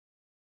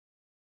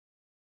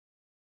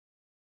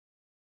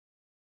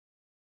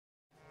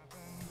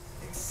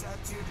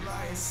You'd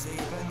lie asleep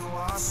and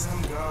watch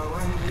them go,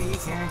 and we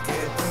can't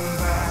get them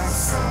back.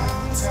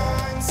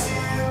 Sometimes you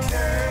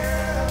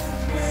can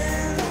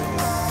win them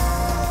all.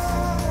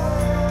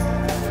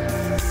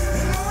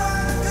 You know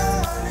I'm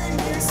gone and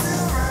you're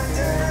still right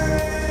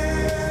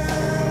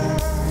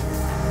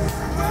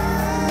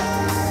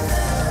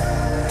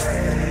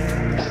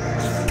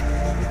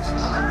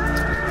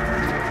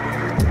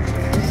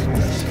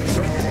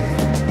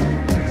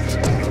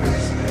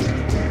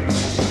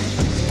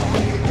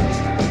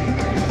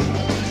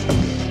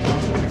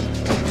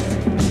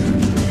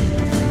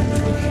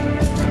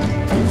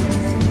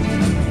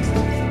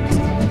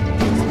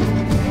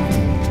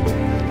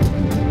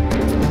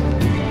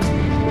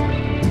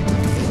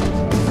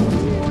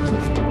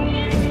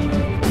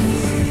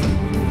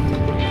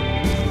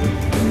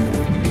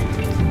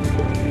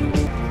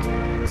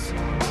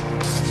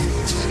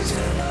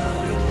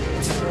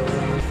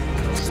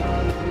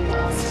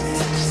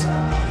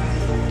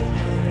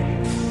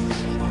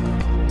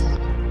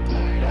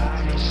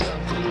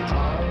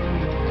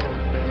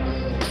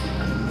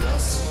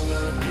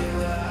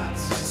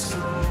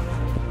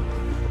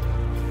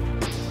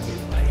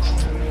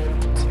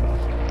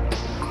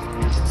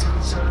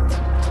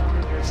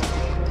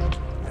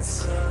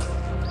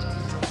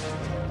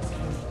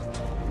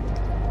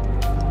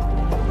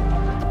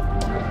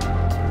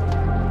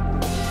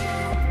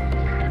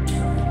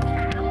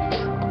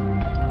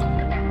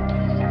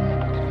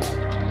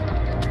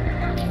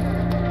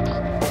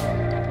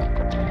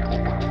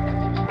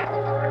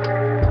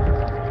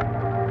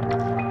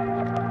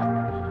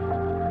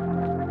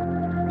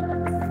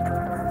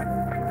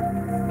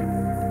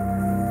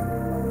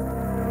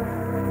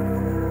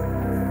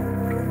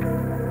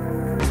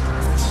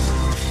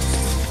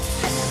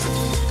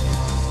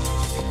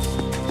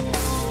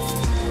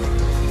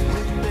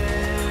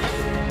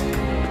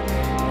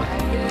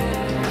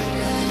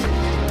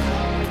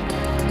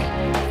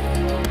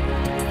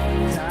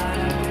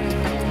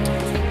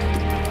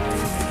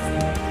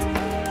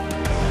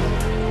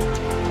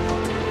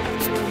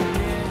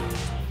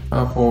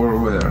Up or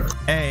over there.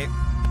 Hey.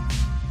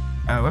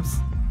 Whoops.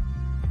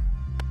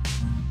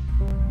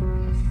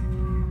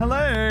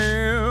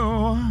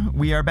 Hello.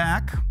 We are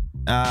back.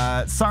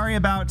 Sorry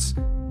about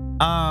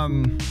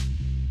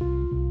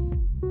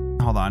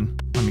hold on.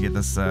 Let me get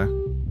this all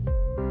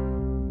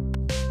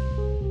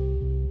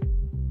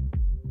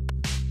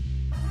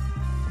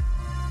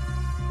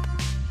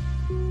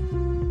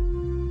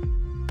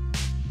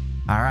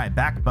right,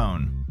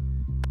 Backbone.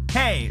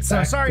 Hey,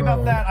 so sorry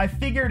about that. I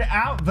figured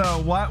out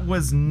though what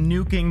was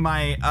nuking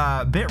my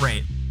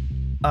bitrate.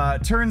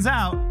 Turns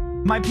out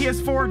my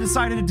PS4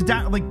 decided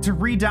to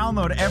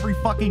re-download every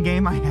fucking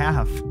game I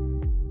have.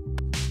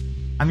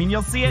 I mean,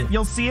 you'll see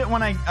it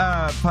when I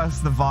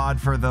post the VOD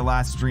for the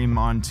last stream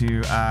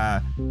onto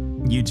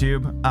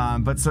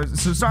YouTube. But so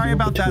sorry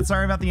about that.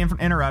 Sorry about the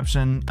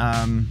interruption.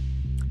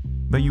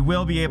 But you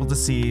will be able to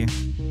see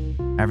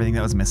everything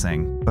that was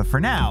missing. But for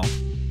now,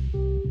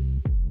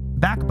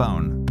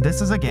 Backbone. This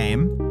is a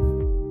game.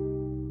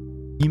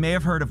 You may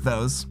have heard of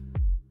those.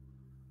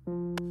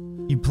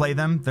 You play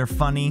them, they're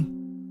funny.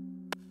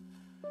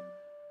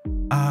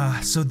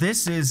 So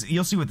this is,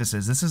 you'll see what this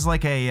is. This is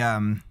like a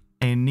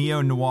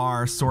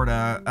neo-noir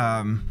sorta,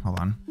 hold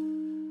on.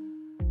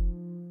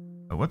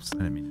 Oh, whoops, I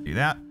didn't mean to do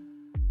that.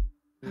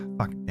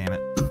 Fuck, damn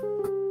it.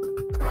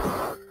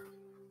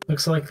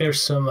 Looks like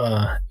there's some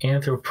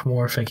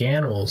anthropomorphic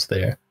animals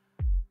there.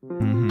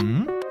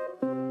 Mm-hmm.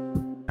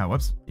 Oh,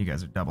 whoops. You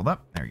guys are doubled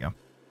up. There you go.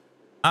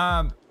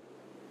 Oh,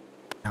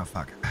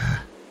 fuck.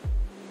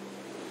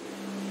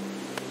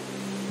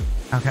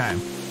 Okay.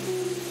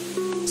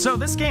 So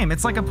this game,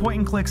 it's like a point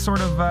and click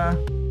sort of,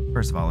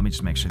 first of all, let me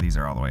just make sure these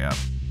are all the way up.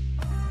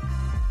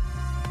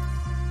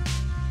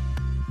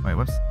 Wait,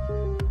 whoops.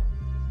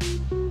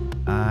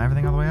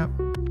 Everything all the way up?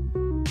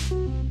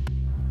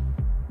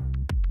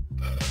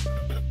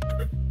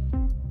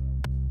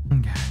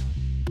 Okay.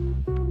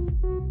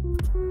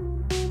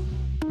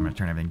 I'm gonna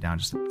turn everything down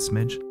just a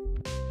smidge.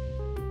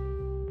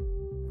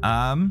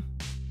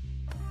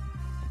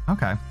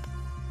 Okay.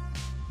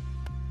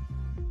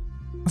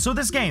 So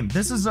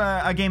this is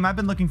a game I've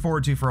been looking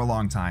forward to for a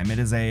long time. It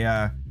is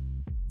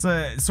it's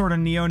a sort of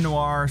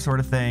neo-noir sort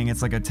of thing.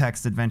 It's like a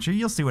text adventure.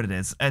 You'll see what it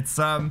is. It's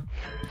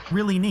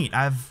really neat.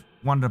 I've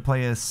wanted to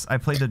play this. I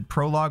played the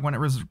prologue when it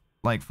was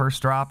like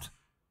first dropped,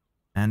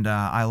 and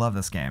I love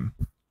this game.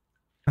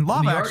 And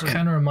Lava the art actually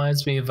kind of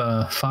reminds me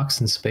of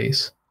Fox in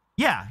Space.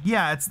 Yeah,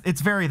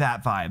 it's very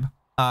that vibe.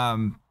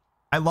 I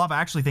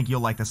actually think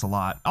you'll like this a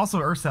lot. Also,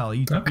 Ursel,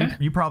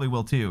 you probably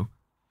will too.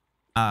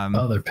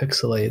 Oh, they're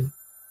pixelated.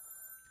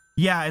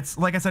 Yeah, it's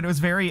like I said, it was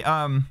very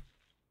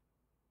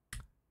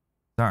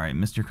sorry,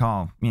 missed your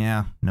call.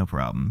 Yeah, no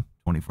problem.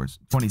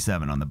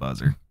 27 on the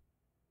buzzer.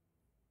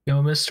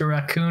 Yo, Mr.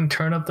 Raccoon,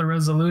 turn up the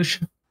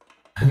resolution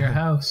in your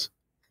house.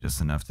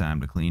 Just enough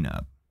time to clean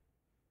up.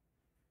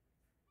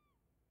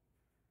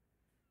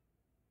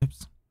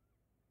 Oops.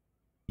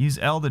 Use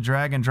L to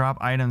drag and drop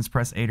items,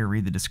 press A to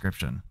read the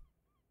description.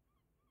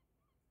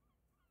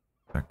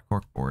 Back to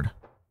corkboard.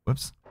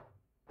 Whoops.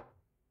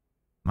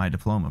 My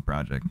diploma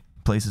project.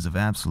 Places of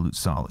absolute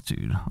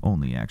solitude.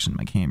 Only action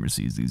my camera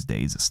sees these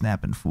days is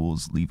snapping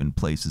fools leaving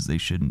places they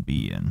shouldn't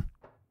be in.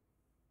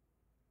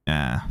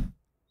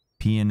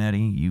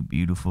 Pianetti, you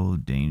beautiful,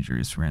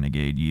 dangerous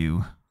renegade,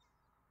 you.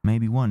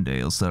 Maybe one day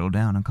you'll settle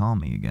down and call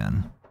me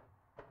again.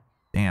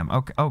 Damn,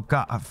 okay, oh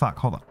god, fuck,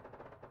 hold on.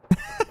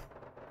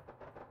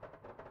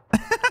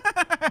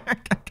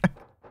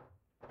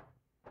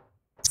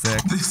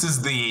 Sick. This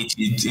is the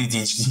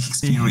ADHD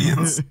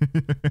experience.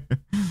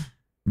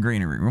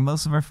 Greenery, where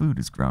most of our food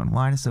is grown.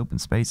 Widest open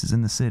spaces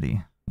in the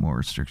city. More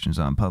restrictions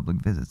on public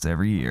visits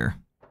every year.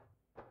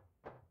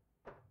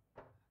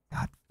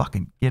 God,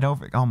 fucking get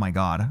over it. Oh my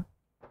god.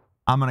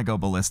 I'm gonna go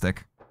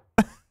ballistic.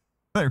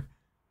 There.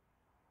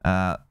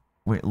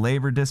 Wait,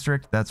 labor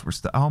district? That's where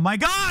stuff. Oh my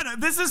god!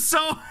 This is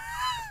so.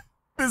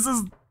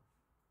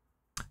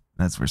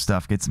 That's where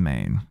stuff gets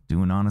made.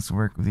 Doing honest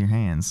work with your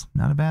hands.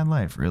 Not a bad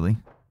life, really.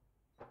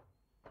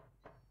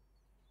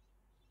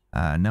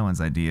 No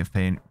one's idea of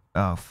paying.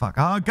 Oh fuck.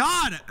 Oh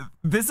god!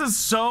 This is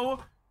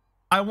so.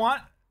 I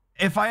want.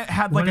 If I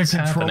had like a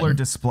controller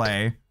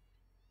display,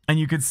 and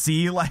you could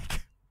see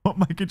like what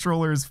my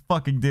controller is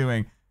fucking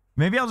doing.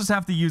 Maybe I'll just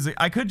have to use it.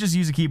 I could just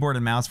use a keyboard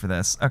and mouse for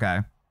this. Okay.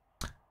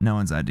 No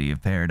one's idea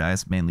of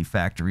paradise, mainly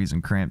factories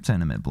and cramped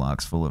tenement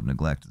blocks full of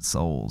neglected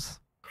souls.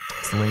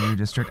 Slavery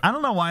district. I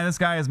don't know why this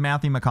guy is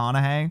Matthew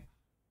McConaughey,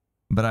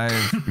 but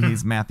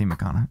he's Matthew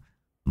McConaughey.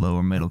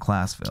 Lower middle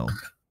classville.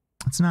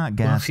 It's not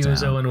gas. Well, if he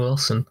was Owen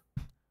Wilson.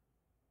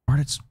 But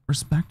it's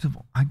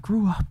respectable. I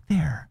grew up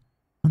there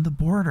on the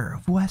border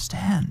of West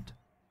End.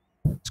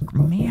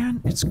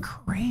 Man, it's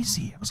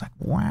crazy. I was like,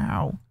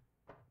 wow.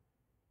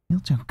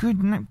 It's a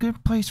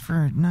good place for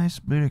a nice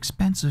but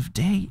expensive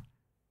date.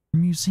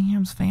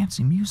 Museums,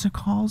 fancy music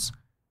halls.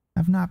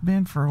 I've not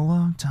been for a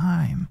long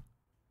time.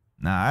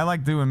 Nah, I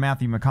like doing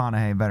Matthew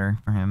McConaughey better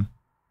for him.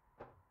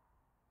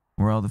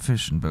 Where all the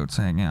fishing boats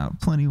hang out.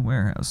 Plenty of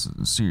warehouses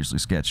and seriously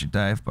sketchy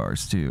dive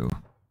bars, too.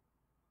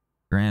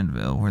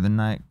 Granville, where the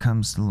night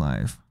comes to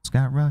life. It's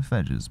got rough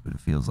edges, but it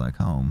feels like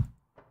home.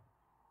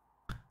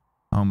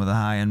 Home of the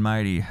high and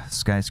mighty.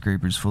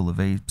 Skyscrapers full of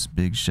apes,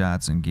 big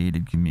shots, and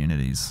gated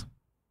communities.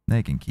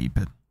 They can keep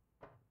it.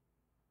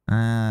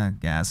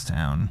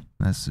 Gastown.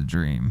 That's the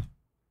dream.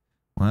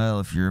 Well,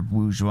 if you're a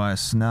bourgeois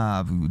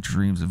snob who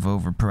dreams of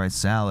overpriced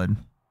salad,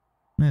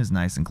 it's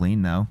nice and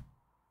clean, though.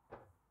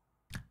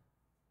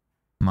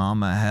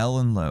 Mama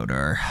Helen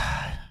Loader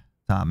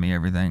taught me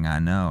everything I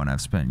know, and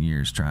I've spent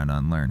years trying to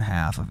unlearn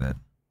half of it.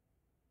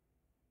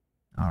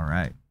 All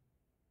right.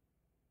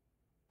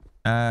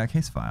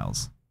 Case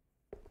files.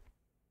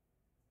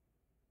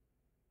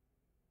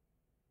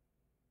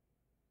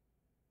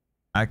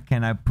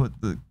 Can I put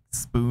the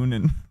spoon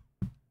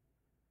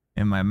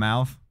in my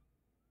mouth?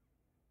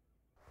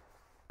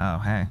 Oh,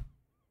 hey.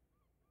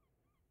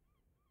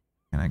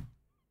 Can I?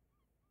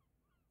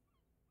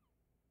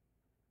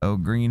 Oh,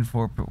 green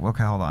for.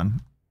 Okay, hold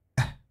on.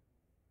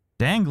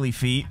 Dangly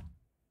feet.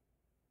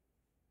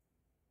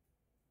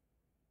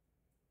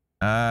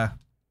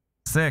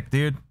 Sick,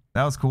 dude.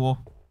 That was cool.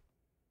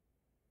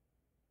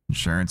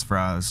 Insurance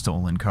fraud,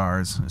 stolen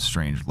cars,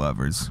 estranged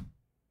lovers.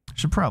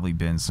 Should probably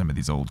bin some of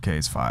these old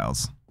case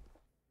files.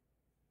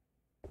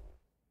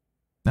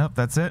 Nope,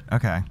 that's it?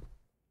 Okay.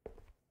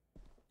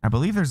 I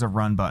believe there's a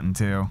run button,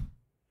 too.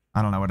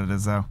 I don't know what it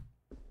is, though.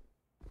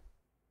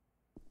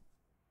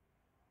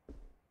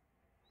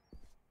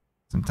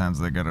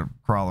 Sometimes I gotta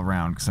crawl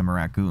around because I'm a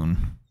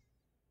raccoon.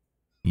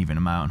 Even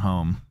in my own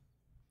home.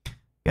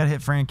 Gotta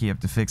hit Frankie up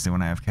to fix it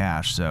when I have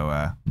cash,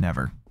 so,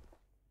 never.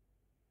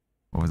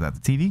 What was that, the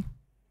TV?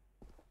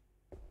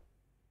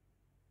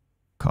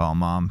 Call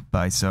mom,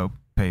 buy soap,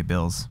 pay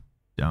bills,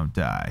 don't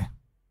die.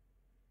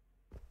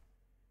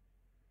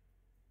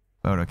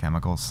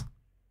 Photochemicals.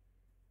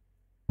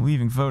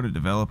 Leaving photo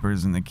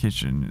developers in the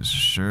kitchen is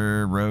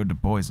sure road to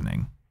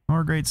poisoning.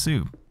 Or great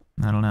soup.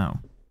 I don't know.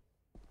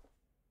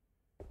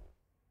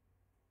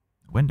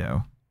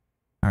 Window.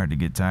 Hard to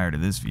get tired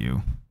of this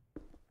view.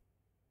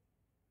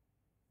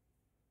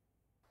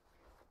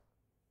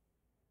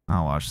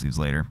 I'll watch these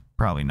later.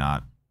 Probably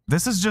not.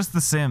 This is just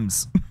The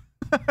Sims.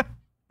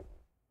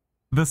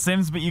 The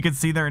Sims, but you can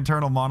see their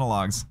internal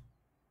monologues.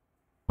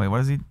 Wait,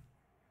 what is he?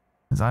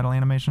 His idle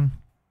animation?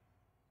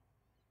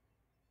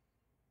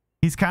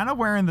 He's kind of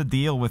wearing the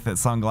deal with it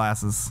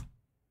sunglasses.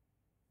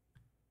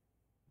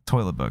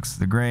 Toilet books.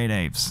 The Great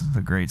Apes.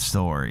 The Great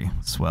Story.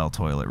 Swell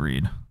toilet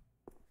read.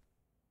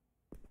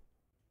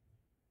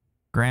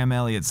 Graham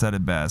Elliott said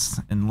it best.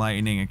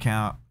 Enlightening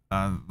account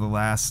of the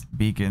last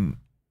beacon.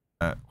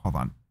 Hold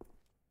on.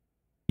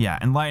 Yeah,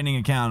 enlightening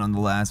account on the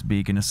last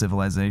beacon of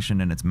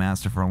civilization and its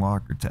masterful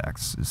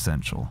architects.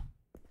 Essential.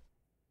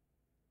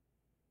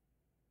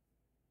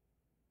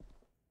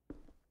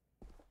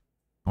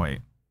 Wait.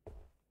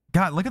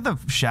 God, look at the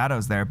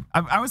shadows there.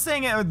 I was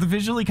saying it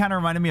visually kind of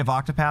reminded me of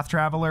Octopath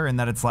Traveler in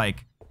that it's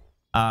like,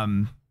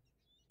 and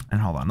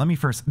hold on, let me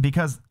first,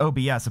 because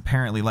OBS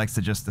apparently likes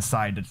to just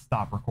decide to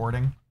stop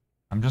recording.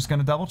 I'm just going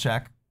to double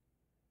check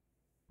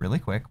really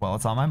quick while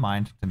it's on my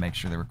mind to make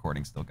sure the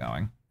recording's still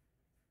going.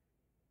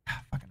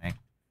 Fucking A.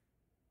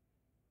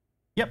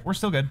 Yep, we're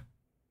still good.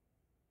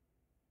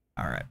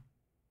 All right.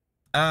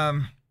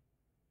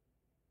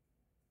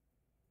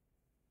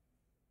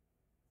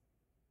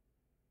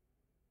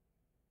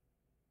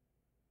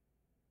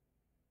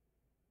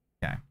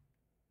 Okay.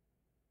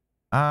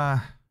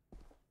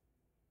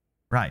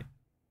 Right.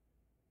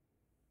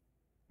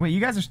 Wait, you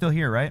guys are still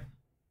here, right?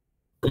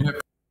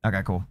 Yep.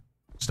 Okay, cool.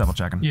 Just double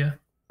checking. Yeah.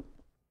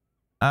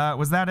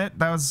 Was that it?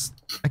 That was...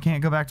 I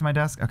can't go back to my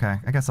desk? Okay,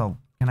 I guess I'll...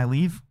 Can I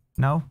leave?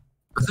 No?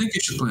 I think you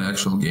should play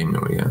actual game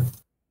now, yeah.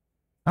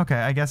 Okay,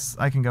 I guess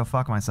I can go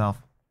fuck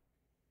myself.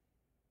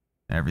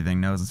 Everything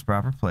knows its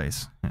proper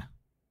place.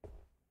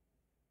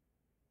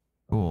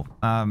 Cool.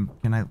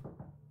 Can I...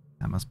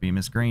 That must be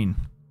Miss Green.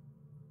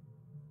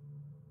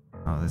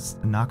 Oh, there's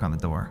a knock on the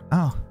door.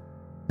 Oh.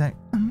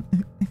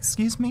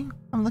 Excuse me?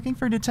 I'm looking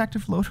for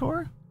Detective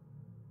Lotor?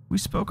 We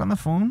spoke on the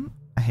phone?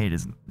 I hate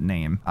his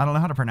name. I don't know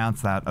how to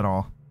pronounce that at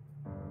all.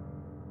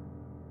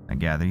 I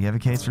gather you have a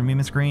case for me,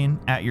 Miss Green?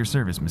 At your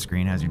service, Miss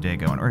Green. How's your day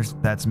going? Or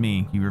that's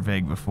me. You were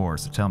vague before,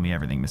 so tell me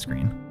everything, Miss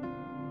Green.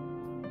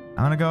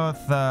 I'm gonna go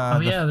with oh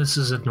yeah, this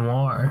is a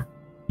noir.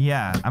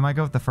 Yeah, I might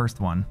go with the first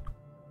one.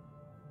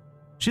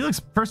 She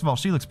looks... First of all,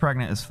 she looks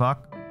pregnant as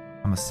fuck.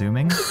 I'm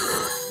assuming.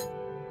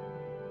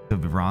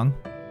 Could be wrong.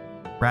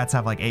 Rats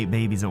have like 8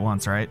 babies at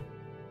once, right?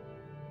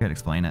 Could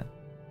explain it.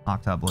 I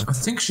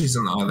Octoblets. think she's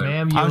an otter.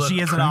 Ma'am, you Oh, look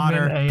she is an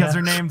pregnant otter because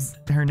AF.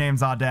 her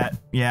name's Audette.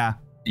 Yeah.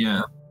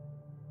 Yeah.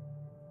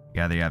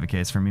 Gather you have a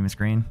case for me, Miss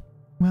Green?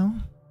 Well,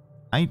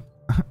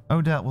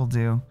 Odette will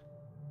do.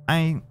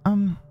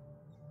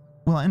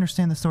 Well, I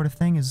understand this sort of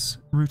thing is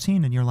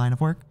routine in your line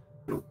of work.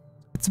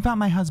 It's about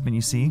my husband,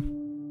 you see.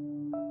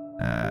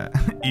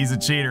 He's a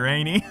cheater,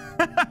 ain't he?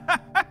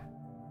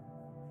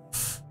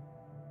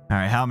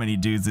 Alright, how many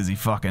dudes is he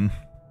fucking?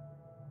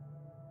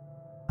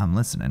 I'm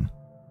listening.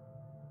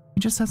 He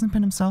just hasn't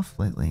been himself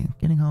lately.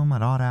 Getting home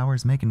at odd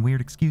hours, making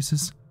weird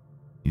excuses.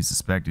 You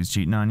suspect he's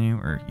cheating on you,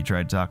 or you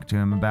tried talking to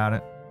him about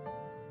it?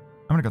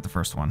 I'm gonna go with the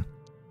first one.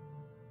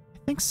 I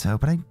think so,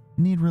 but I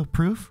need real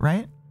proof,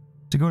 right?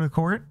 To go to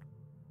court?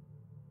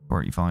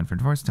 Or you filing for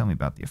divorce? Tell me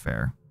about the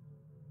affair.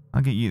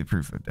 I'll get you the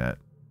proof of debt.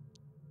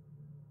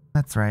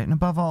 That's right, and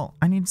above all,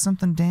 I need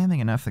something damning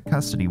enough that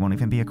custody won't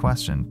even be a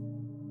question.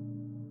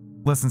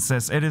 Listen,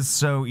 sis, it is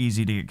so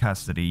easy to get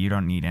custody. You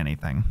don't need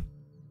anything.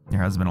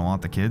 Your husband will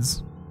want the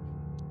kids.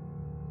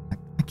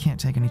 I can't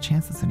take any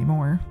chances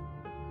anymore.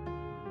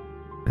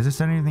 Has this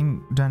done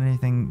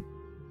anything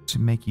to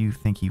make you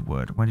think he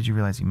would? When did you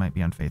realize he might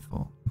be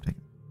unfaithful?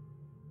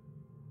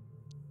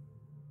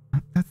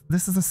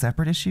 This is a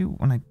separate issue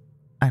when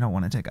I don't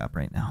want to take up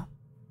right now.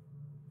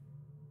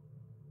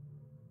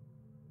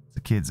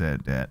 The kids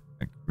at that.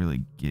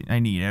 I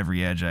need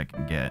every edge I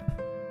can get.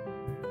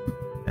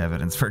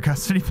 Evidence for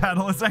custody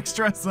battle is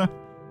extra, so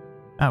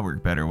I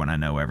work better when I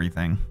know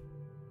everything.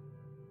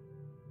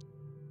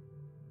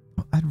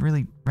 I'd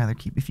really rather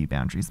keep a few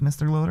boundaries,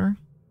 Mr. Loader.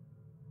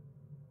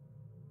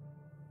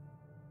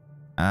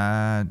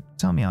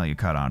 Tell me how you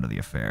caught on to the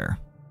affair.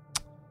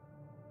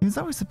 He was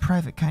always a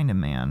private kind of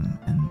man,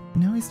 and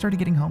now he started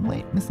getting home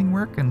late, missing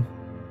work, and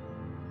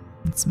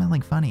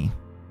smelling funny.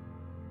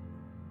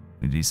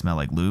 Did he smell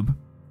like lube?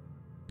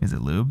 Is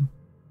it lube?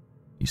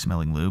 You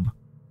smelling lube?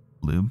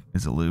 Lube?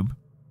 Is it lube?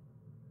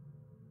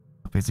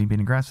 Is he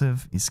being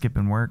aggressive? He's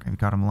skipping work? Have you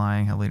caught him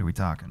lying? How late are we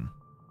talking?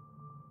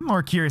 I'm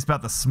more curious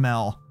about the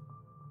smell.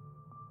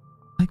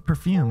 Like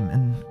perfume,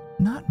 and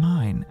not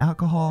mine.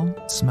 Alcohol,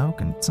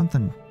 smoke, and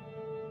something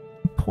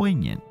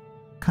poignant.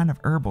 Kind of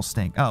herbal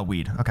stink. Oh,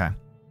 weed. Okay.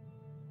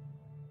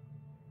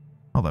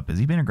 Hold up. Is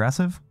he being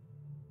aggressive?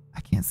 I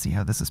can't see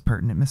how this is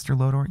pertinent, Mr.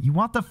 Lotor. You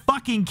want the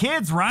fucking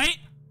kids, right?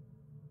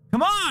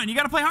 Come on, you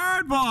gotta play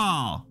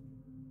hardball.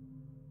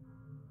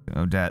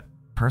 Odette,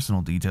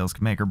 personal details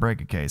can make or break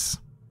a case.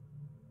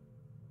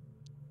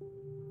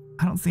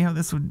 I don't see how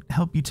this would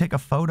help you take a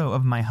photo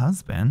of my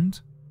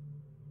husband.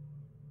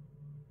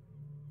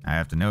 I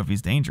have to know if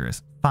he's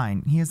dangerous.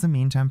 Fine, he has a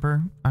mean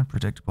temper,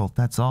 unpredictable.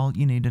 That's all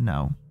you need to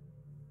know.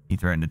 He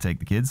threatened to take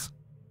the kids?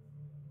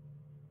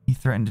 He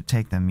threatened to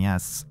take them,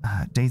 yes.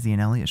 Daisy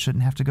and Elliot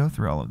shouldn't have to go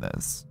through all of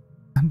this.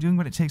 I'm doing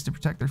what it takes to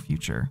protect their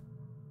future.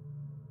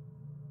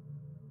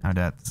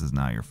 Odette, this is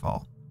not your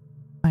fault.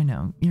 I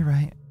know, you're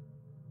right.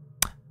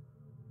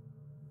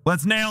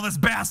 Let's nail this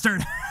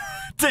bastard!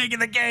 Taking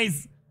the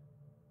case!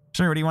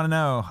 Sure, what do you want to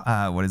know?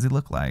 What does he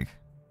look like?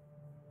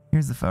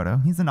 Here's the photo.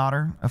 He's an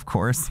otter, of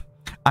course.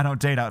 I don't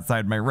date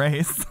outside my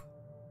race.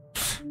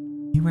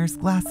 He wears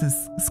glasses,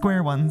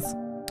 square ones,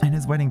 and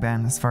his wedding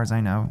band, as far as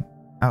I know.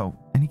 Oh,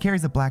 and he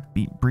carries a black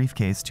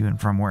briefcase to and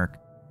from work.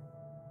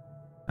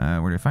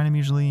 Where do I find him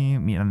usually?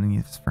 Meet any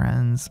of his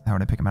friends? How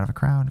would I pick him out of a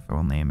crowd? If I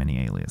will name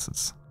any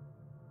aliases.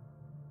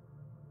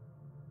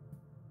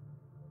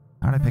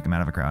 How would I pick him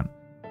out of a crowd?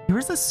 He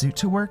wears a suit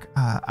to work.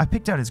 I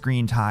picked out his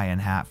green tie and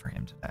hat for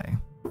him today.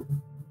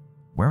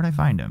 Where would I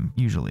find him?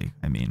 Usually,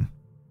 I mean.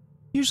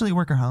 Usually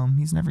work or home.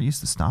 He's never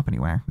used to stop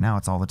anywhere. Now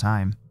it's all the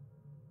time.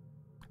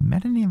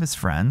 Met any of his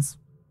friends?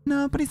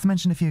 No, but he's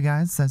mentioned a few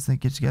guys. Says they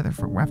get together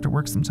for after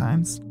work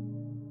sometimes.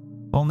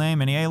 Full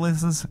name, any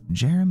aliases?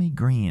 Jeremy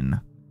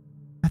Green.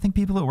 I think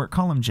people at work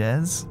call him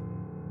Jez.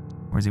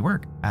 Where's he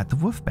work? At the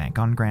Wolf Bank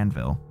on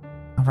Granville.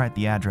 I'll write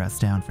the address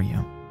down for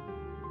you.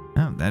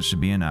 Oh, that should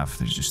be enough.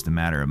 There's just a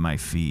matter of my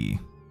fee.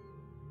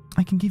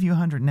 I can give you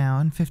 100 now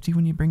and 50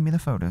 when you bring me the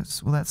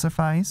photos. Will that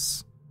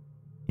suffice?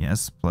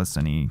 Yes, plus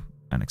any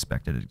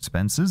unexpected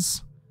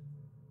expenses.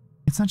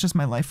 It's not just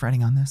my life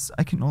riding on this.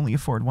 I can only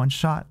afford one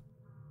shot.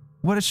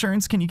 What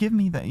assurance can you give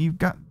me that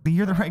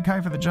you're the right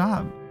guy for the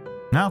job?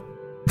 No,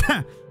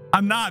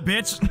 I'm not,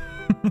 bitch.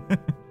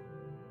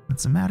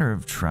 It's a matter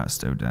of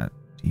trust, Odette.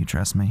 Do you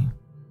trust me?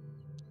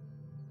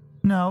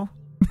 No.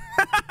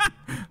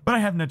 But I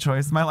have no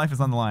choice. My life is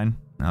on the line.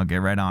 I'll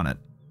get right on it.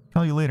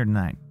 Call you later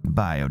tonight.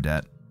 Bye,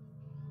 Odette.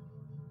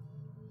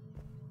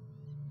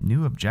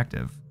 New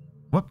objective.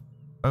 Whoop.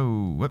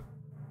 Oh, whoop.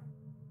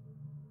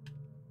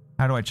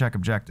 How do I check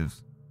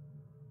objectives?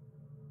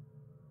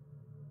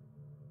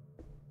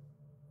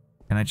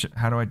 Can I check?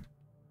 How do I?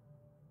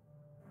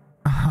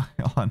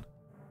 Hold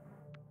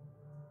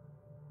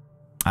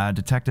on.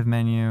 Detective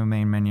menu,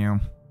 main menu.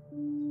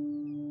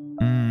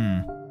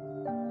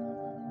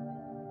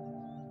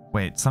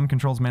 Wait, some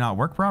controls may not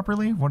work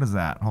properly? What is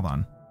that? Hold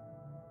on.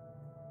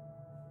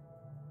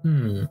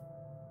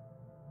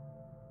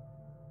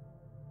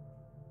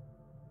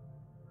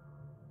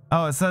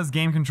 Oh, it says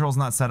game controls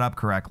not set up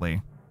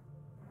correctly.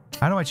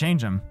 How do I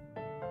change them?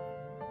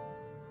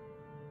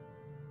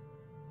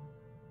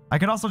 I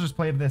could also just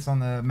play this on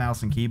the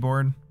mouse and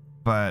keyboard,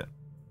 but...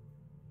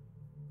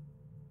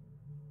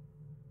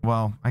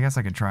 Well, I guess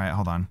I could try it.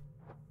 Hold on.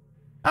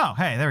 Oh,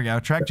 hey, there we go.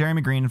 Track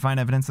Jeremy Green and find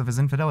evidence of his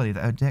infidelity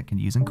that Odette can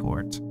use in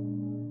court.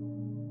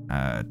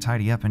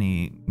 Tidy up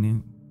any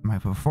new...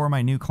 Before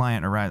my new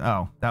client arrives.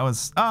 Oh, that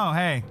was... Oh,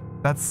 hey,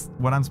 that's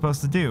what I'm supposed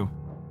to do.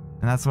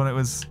 And that's what it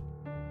was...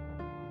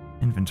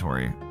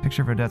 Inventory.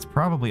 Picture of Odette's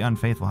probably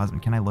unfaithful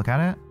husband. Can I look at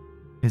it?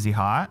 Is he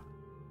hot?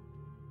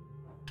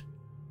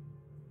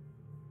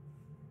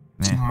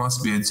 It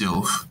must be a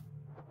DILF.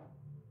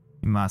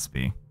 He must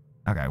be.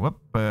 Okay,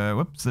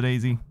 whoops a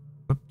daisy.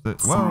 Whoa,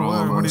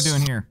 what are you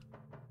doing here?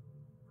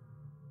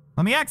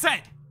 Let me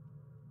exit!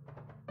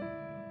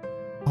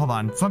 Hold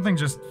on, something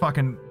just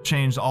fucking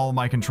changed all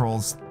my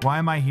controls. Why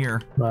am I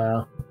here?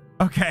 Wow.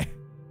 Okay.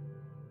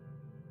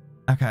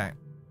 Okay.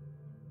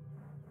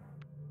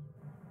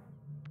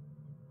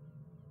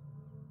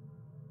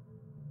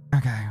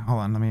 Okay, hold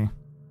on, let me...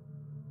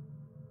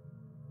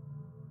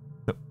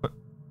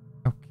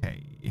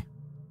 Okay.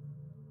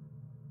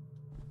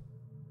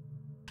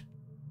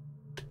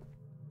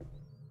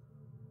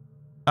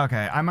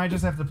 Okay, I might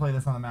just have to play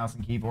this on the mouse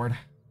and keyboard.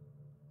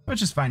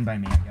 Which is fine by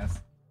me, I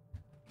guess.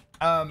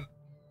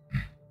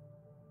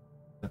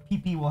 The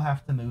PP will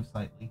have to move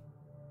slightly.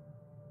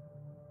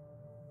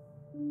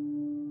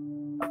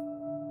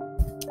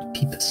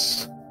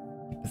 Peepus.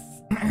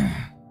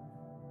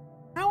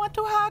 I want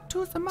to hug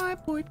to my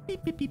boy.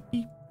 Beep, beep, beep,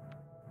 beep.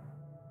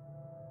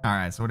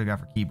 Alright, so what do we got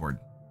for keyboard?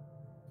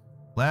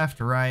 Left,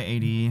 right,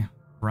 AD.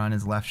 Run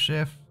is left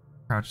shift.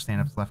 Crouch,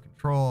 stand up is left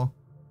control.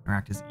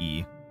 Interact is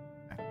E.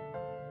 Okay.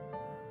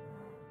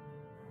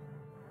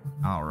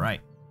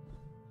 Alright.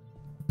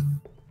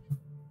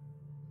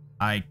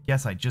 I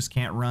guess I just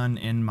can't run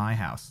in my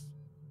house.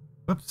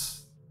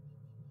 Whoops.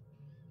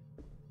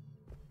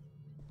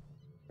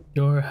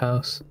 Your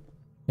house.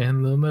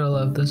 In the middle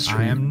of the street.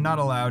 I am not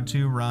allowed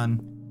to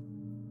run.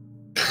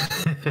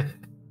 But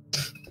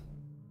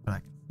I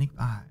can sneak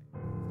by.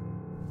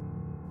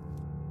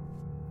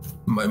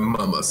 My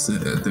mama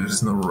said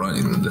there's no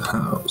running in the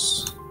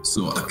house,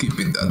 so I'll keep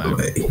it that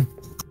way.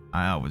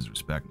 I always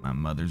respect my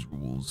mother's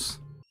rules.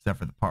 Except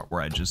for the part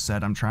where I just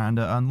said I'm trying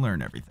to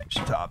unlearn everything she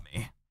taught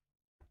me.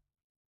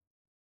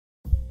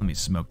 Let me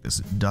smoke this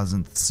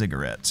dozenth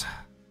cigarette.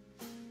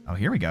 Oh,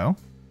 here we go.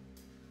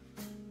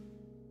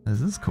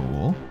 This is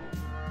cool.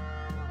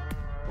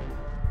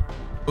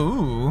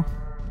 Ooh.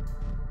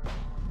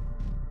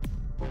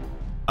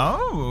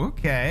 Oh,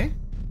 okay.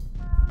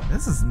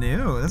 This is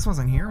new. This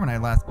wasn't here when I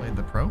last played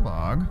the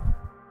prologue.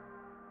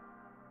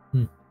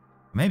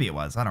 Maybe it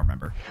was. I don't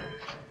remember.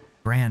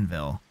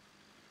 Granville.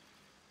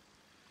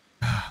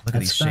 Look at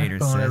these shaders,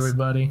 Backbone, sis.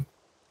 everybody.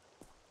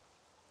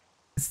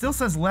 It still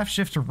says left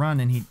shift to run,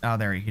 and he... Oh,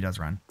 there he does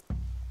run.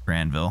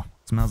 Granville.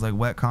 Smells like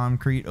wet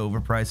concrete,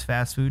 overpriced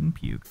fast food, and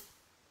puke.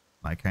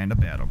 My kind of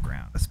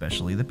battleground,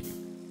 especially the puke.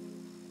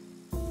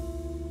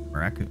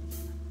 Raccoon.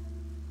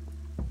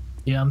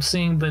 Yeah, I'm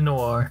seeing the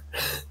noir.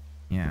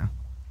 Yeah.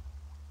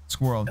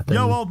 Squirrel. Up in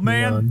Yo, old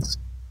man! ones.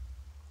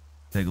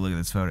 Take a look at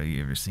this photo.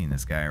 You ever seen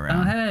this guy Oh,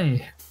 around?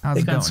 hey. How's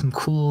They it got going? some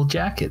cool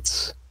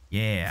jackets.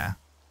 Yeah.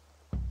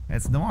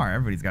 It's noir.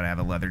 Everybody's got to have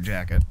a leather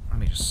jacket. Let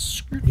me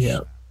just scooch Yeah.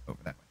 over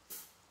that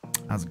way.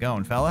 How's it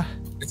going, fella?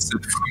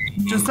 Except for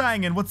me. Just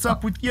hanging. What's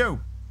up with you?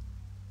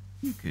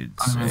 You could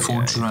I'm a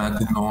full say...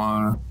 drag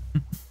noir.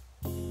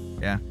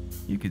 Yeah.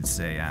 You could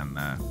say I'm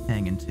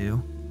hanging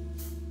too.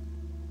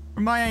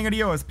 From my angle to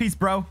yours. Peace,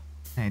 bro.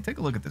 Hey, take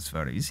a look at this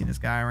photo. You see this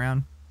guy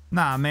around?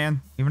 Nah,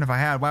 man. Even if I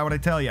had, why would I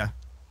tell you?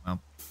 Well,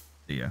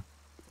 see ya.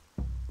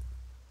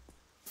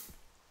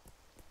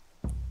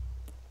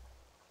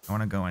 I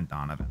want to go in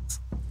Donovan's.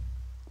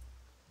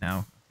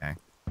 No? Okay.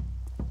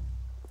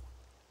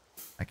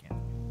 I can't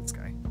do this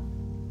guy.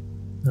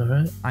 All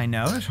right. I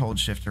know to hold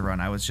shift to run.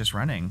 I was just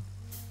running.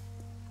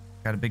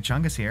 Got a big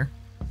chungus here.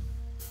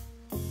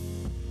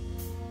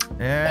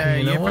 Hey,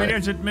 you know if what? it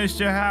isn't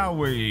Mr.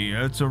 Howie,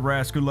 it's a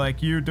rascal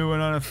like you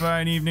doing on a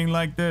fine evening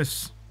like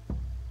this.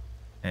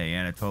 Hey,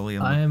 Anatolia.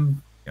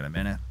 Got a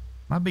minute.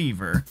 My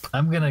beaver.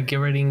 I'm gonna get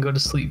ready and go to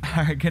sleep.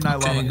 All right, good night,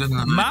 Okay, Lava. good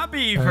night. My All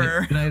beaver.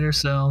 right, good night,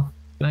 Ursel.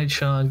 Good night,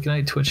 Sean. Good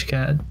night, Twitch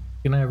Cat.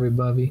 Good night,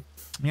 everybody.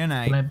 Good Good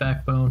night. night,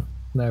 Backbone.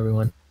 Good night,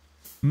 everyone.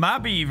 My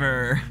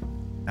beaver.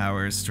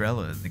 Our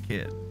Estrella and the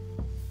kid.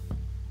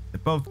 They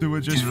both do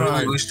it just You really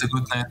fine. wished a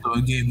good night to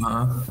a game,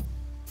 huh?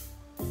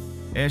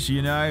 Ashy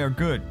and I are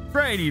good.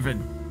 Great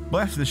even.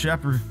 Bless the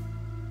shepherd.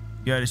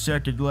 Got a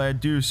second lad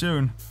due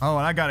soon. Oh,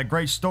 and I got a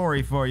great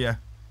story for you.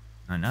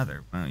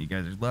 Another. Well, you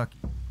guys are lucky.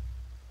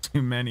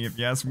 Too many if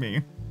you ask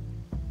me.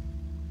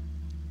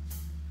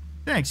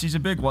 Thanks, she's a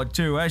big one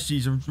too.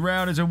 She's as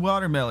round as a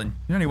watermelon.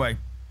 Anyway,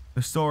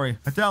 the story.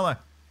 I tell her.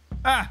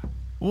 Ah,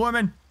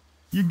 woman,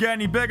 you get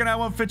any bigger and I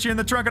won't fit you in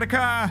the trunk of the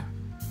car.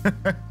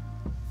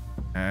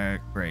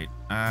 Great.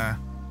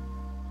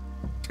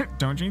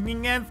 Don't you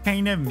think that's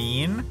kind of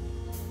mean?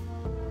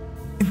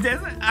 It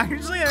doesn't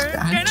actually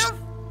kind of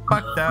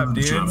fucked up,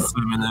 dude.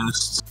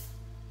 Feminist.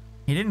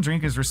 He didn't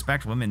drink his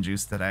respect women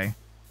juice today.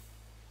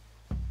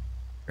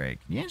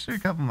 Great. Can you answer a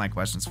couple of my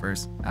questions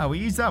first? Oh,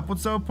 ease up.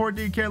 What's so important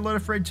that you can't let a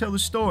friend tell the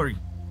story?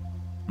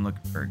 I'm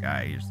looking for a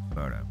guy. Here's the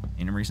photo.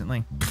 Seen him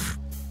recently?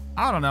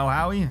 I don't know,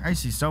 Howie. I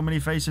see so many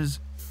faces.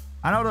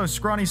 I know those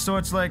scrawny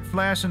sorts like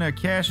flashing their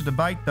cash at the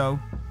bite, though.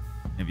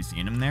 Have you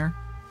seen him there?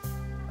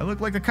 I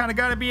look like the kind of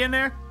guy to be in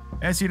there?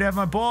 Ask you to have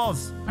my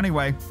balls.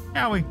 Anyway,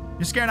 Howie,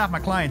 you're scaring off my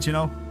clients, you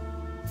know?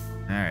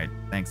 Alright,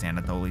 thanks,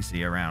 Anatoly. See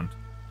you around.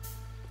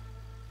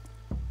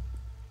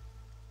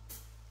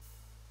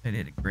 They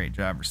did a great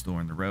job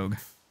restoring the rogue.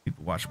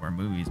 People watch more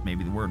movies,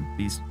 maybe the world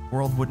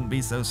wouldn't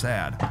be so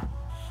sad. Well,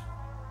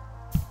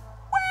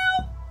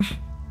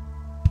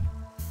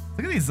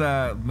 look at these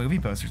movie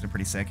posters, are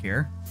pretty sick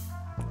here.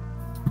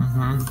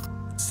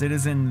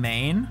 Citizen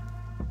Maine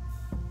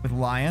with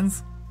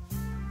lions.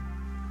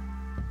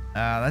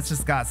 That's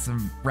just got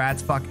some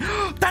rats fuck.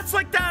 That's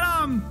like that,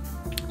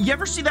 you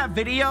ever see that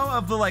video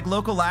of the like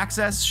local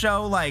access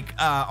show, like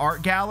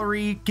art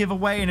gallery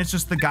giveaway, and it's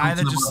just the guy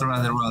that just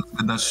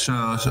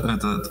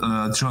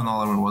that John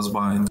Oliver was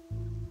buying.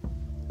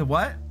 the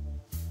what?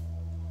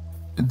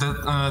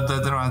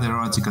 That rather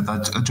erotica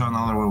that John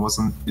Oliver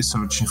wasn't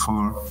searching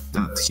for,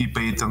 that he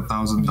paid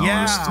 $10,000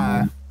 Yeah.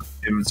 to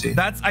empty.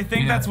 That's I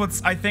think Yeah. that's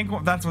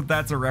what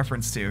that's a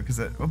reference to, because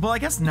well, I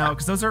guess no,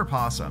 because those are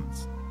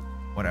opossums.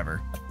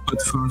 Whatever.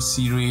 But for a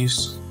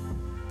series,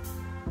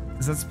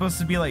 Is that supposed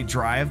to be like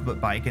drive but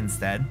bike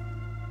instead?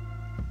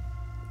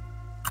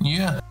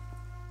 yeah,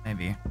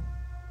 Maybe.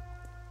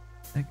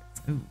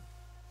 Ooh.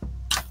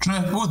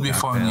 Drive would be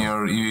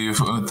funnier if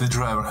the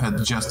driver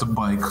had just a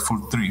bike for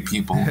 3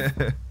 people.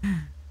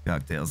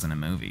 Cocktails in a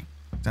movie.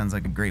 Sounds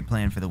like a great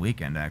plan for the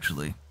weekend,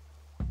 actually.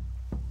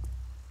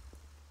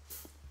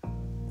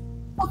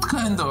 What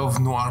kind of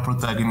noir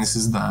protagonist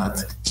is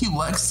that? He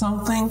likes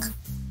something?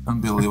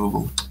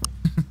 Unbelievable.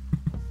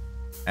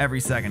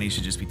 Every second he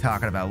should just be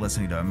talking about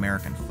listening to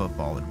American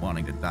football and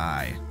wanting to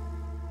die.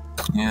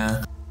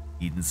 Yeah.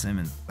 Eden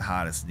Simmons, the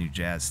hottest new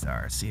jazz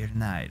star. See her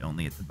tonight,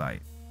 only at the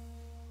Bite.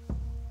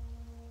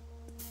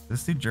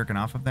 This dude jerking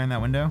off up there in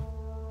that window?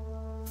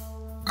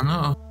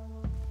 No.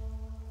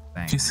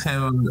 Thanks.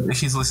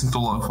 He's listening to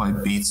lo-fi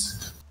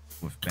beats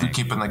With to bangs.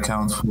 keep an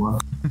account for.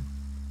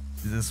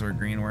 Is this where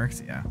green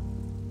works? Yeah.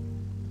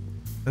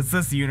 It's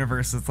this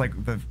universe. It's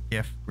like the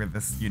GIF where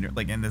this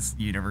like in this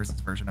universe's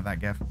version of that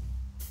GIF.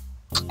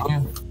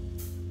 Yeah.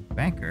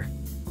 Banker.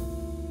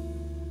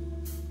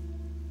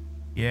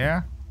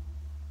 Yeah.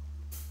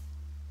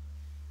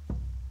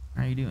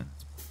 How are you doing?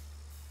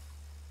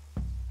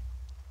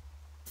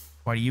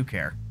 Why do you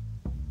care?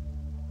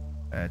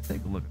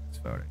 Take a look at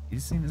this photo. You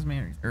seen this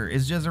man? Or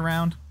is Jez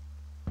around?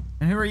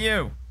 And who are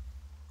you?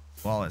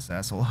 Wallace,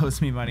 asshole,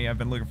 owes me money. I've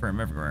been looking for him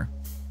everywhere.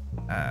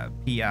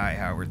 P.I.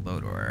 Howard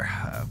Lodor.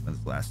 When's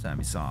the last time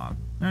you saw him?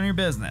 None of your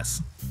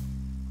business.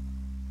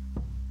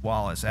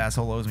 Wallace,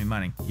 asshole, owes me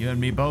money. You and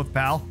me both,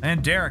 pal.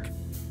 And Derek.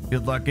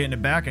 Good luck getting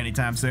it back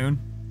anytime soon.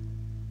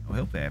 Oh,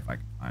 he'll pay if I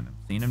can find him.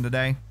 Seen him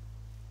today?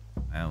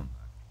 Well,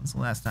 when's the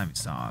last time you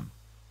saw him?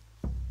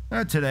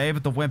 Not today,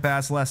 but the wimp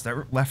ass left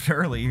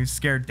early. He's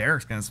scared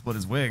Derek's gonna split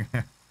his wig.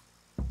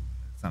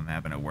 Something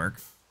happened at work.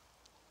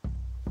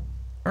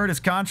 Heard his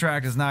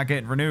contract is not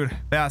getting renewed.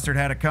 Bastard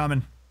had it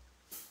coming.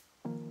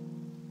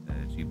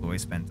 Did you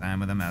boys spend time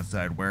with him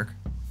outside work?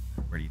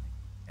 Where do you think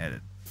he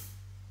headed?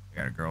 You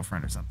got a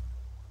girlfriend or something?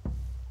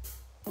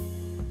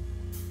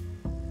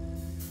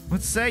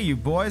 What say you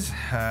boys?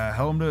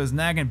 Home to his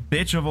nagging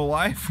bitch of a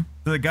wife?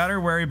 To the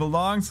gutter where he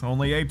belongs?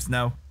 Only apes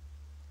know.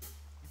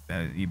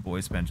 You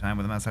boys spend time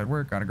with him outside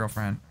work? Got a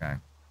girlfriend? Okay.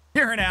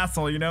 You're an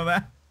asshole, you know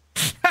that?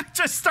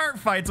 Just start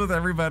fights with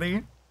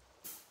everybody.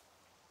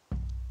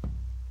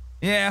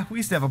 Yeah, we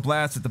used to have a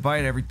blast at the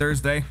bite every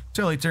Thursday,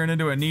 till he turned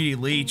into a needy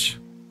leech.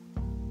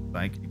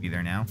 Like, could you be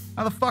there now?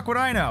 How the fuck would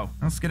I know?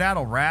 I'll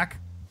skedaddle, Rack.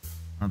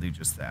 I'll do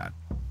just that.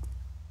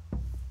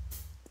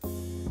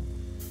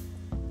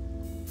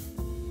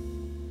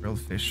 Grilled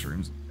fish,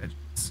 shrooms, and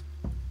veggies.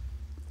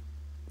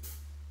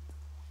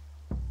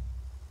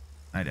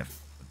 I'd have to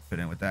fit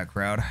in with that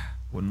crowd.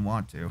 Wouldn't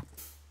want to.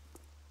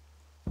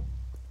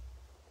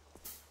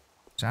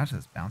 Shout out to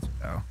this bouncer,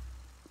 though.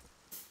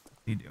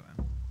 What's he doing?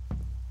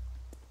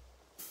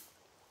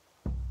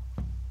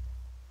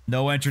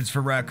 No entrance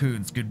for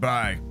raccoons.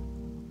 Goodbye.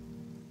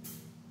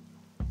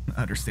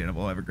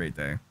 Understandable. Have a great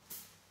day.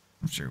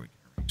 I'm sure we can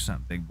arrange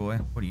something, big boy.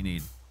 What do you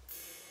need?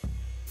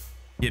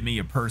 Get me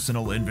a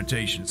personal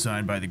invitation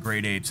signed by the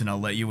Great Apes and I'll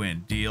let you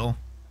in. Deal?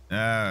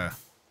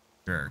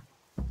 Sure.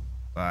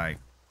 Bye.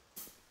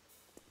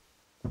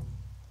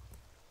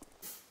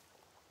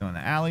 Go in the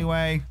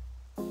alleyway.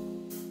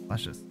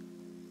 Let's just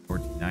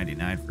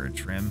 $14.99 for a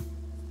trim.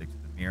 Stick to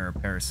the mirror, a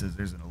pair of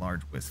scissors, and a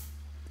large whiskey.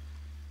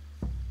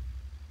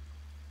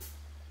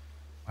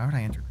 Why would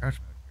I enter crouch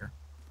mode here?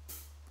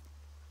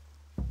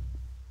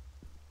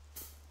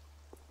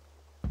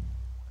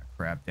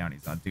 Crap,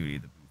 Downey's on duty.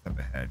 The booth up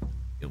ahead.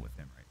 Deal with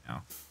him right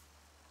now.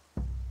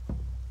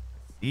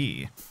 Let's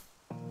see.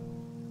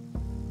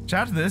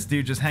 Shout out to this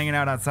dude just hanging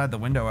out outside the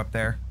window up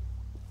there.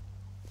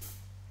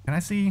 Can I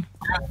see?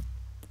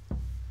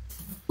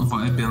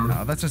 Vibing.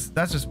 No, that's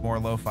just more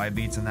lo-fi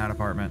beats in that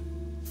apartment.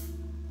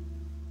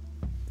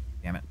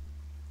 Damn it.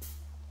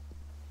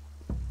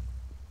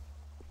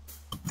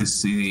 The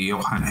city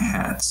Johan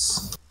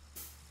hats.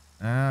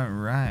 All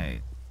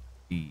right.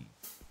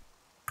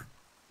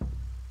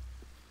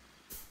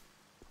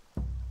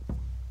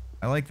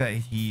 I like that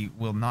he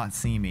will not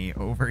see me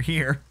over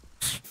here,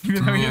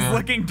 even though he's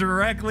looking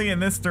directly in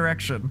this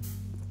direction.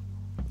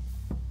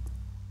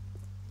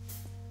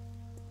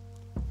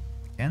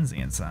 Mackenzie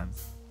and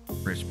Sons.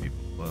 Rich people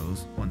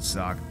clothes. One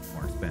sock is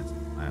more expensive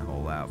than my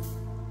whole outfit.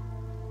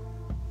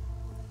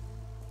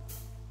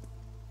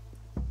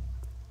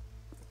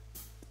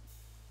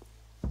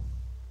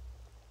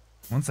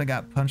 Once I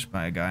got punched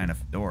by a guy in a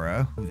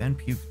fedora, who then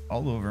puked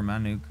all over my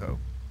new coat.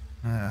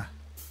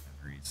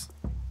 Memories.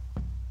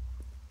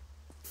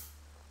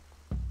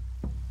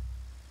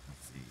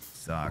 Let's see.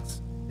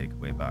 Socks.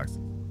 Takeaway boxes.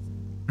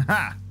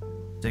 Ha!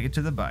 Take it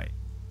to the bite.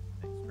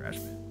 Thanks,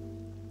 Trashman.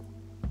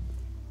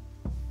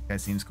 Guy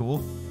seems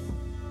cool.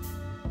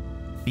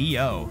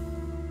 B.O.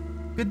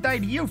 Good day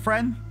to you,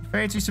 friend.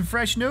 Fancy some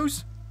fresh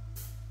news?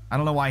 I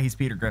don't know why he's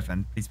Peter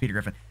Griffin. He's Peter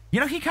Griffin. You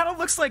know, he kind of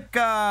looks like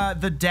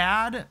the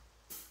dad.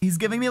 He's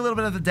giving me a little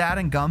bit of the dad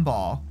in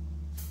Gumball.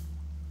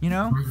 You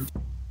know?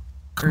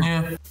 Or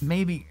Yeah.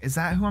 maybe, is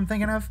that who I'm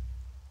thinking of?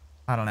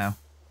 I don't know.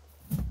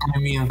 I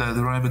mean, that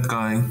rabbit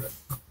guy.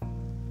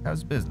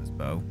 How's business,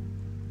 Bo?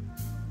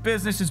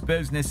 Business is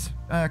business.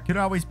 Could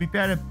always be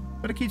better,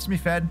 but it keeps me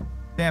fed.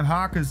 Damn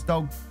hawkers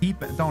don't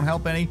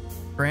help any.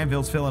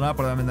 Granville's filling up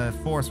with them, and the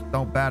force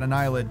don't bat an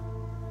eyelid.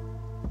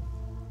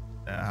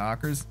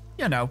 Hawkers?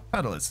 You know,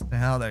 peddlers. The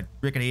hell, their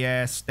rickety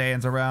ass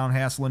stands around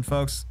hassling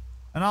folks.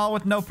 And all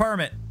with no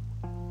permit.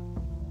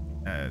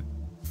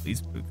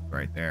 Police booth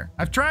right there.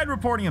 I've tried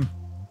reporting him.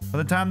 By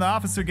the time the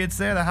officer gets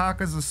there, the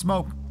hawkers are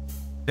smoke.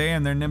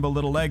 Damn, their nimble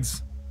little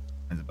legs.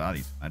 And the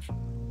bodies so much.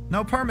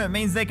 No permit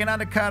means they can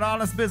undercut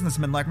honest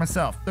businessmen like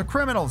myself. They're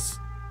criminals.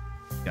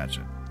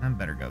 Gotcha. I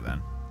better go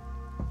then.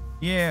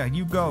 Yeah,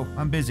 you go.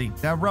 I'm busy.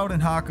 That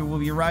rodent hawker will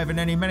be arriving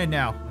any minute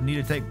now. I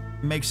need to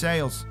make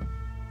sales.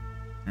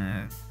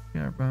 Yeah,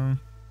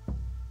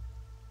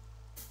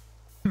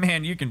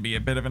 man, you can be a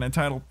bit of an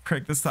entitled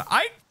prick this time.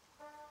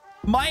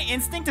 My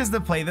instinct is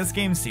to play this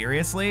game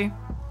seriously,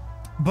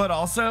 but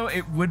also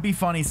it would be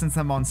funny since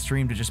I'm on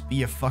stream to just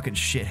be a fucking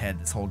shithead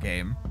this whole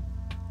game.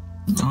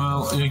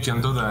 Well, you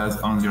can do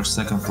that on your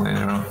second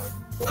playthrough.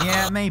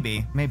 Yeah,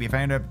 maybe if I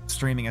end up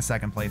streaming a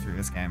second playthrough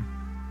this game.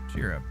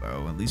 Cheer up,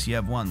 Bo. At least you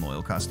have one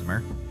loyal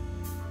customer.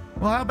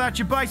 Well, how about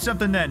you buy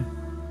something then?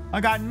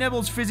 I got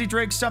nibbles, fizzy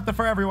drinks, something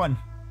for everyone.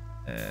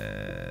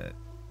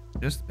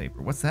 Just the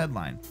paper. What's the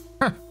headline?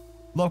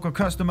 Local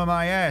customer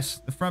my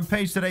ass. The front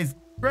page today's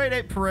Great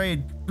Ape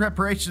Parade.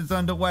 Preparations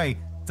underway.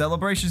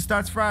 Celebration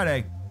starts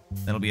Friday.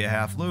 That'll be a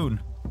half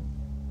loon.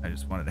 I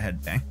just wanted a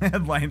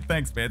headline.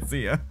 Thanks, man.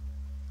 See ya.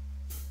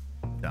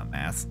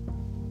 Dumbass.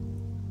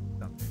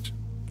 Dumb bitch.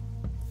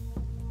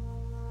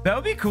 That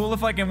would be cool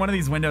if, like, in one of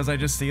these windows, I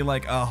just see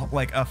like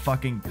a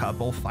fucking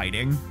couple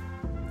fighting.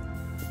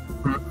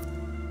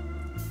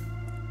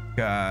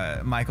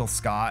 Michael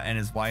Scott and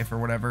his wife or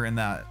whatever in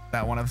that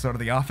one episode of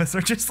The Office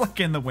are just like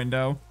in the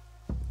window.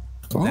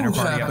 What would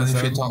happen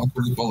if you talk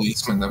to the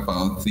policeman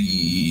about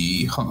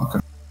the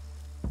hawker?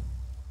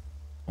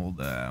 Old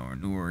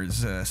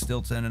Ornur's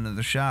still tending to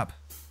the shop.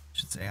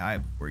 Should say hi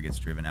before he gets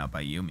driven out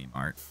by Yumi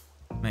Mart.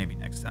 Maybe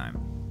next time.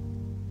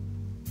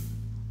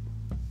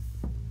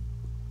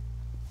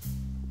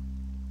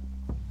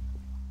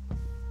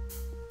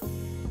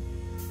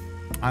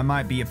 I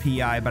might be a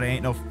PI, but I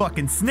ain't no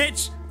fucking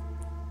snitch.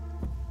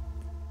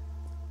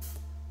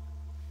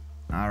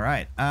 All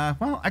right.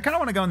 Well, I kind of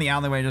want to go in the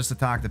alleyway just to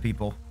talk to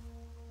people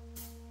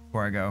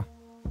before I go.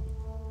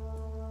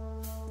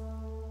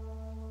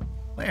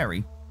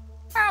 Larry.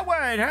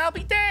 Howard, I'll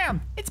be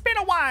damned. It's been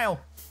a while.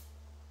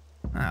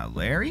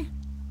 Larry?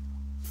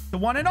 The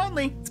one and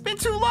only. It's been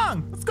too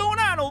long. What's going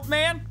on, old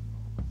man?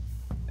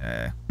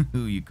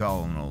 Who you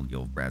calling old?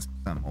 You'll rest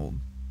some old.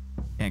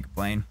 Can't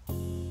complain.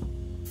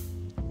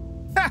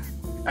 Ha!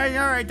 Hey,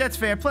 all right, that's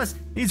fair. Plus,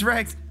 these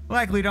rags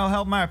likely don't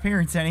help my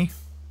appearance any.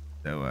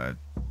 So,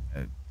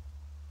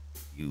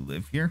 you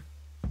live here?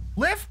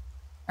 Live?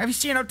 Have you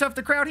seen how tough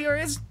the crowd here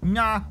is?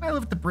 Nah, I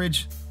live at the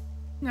bridge.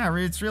 Nah,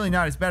 it's really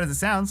not as bad as it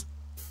sounds.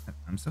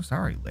 I'm so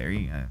sorry,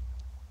 Larry.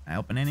 I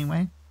help in any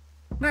way?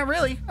 Not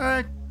really.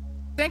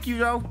 Thank you,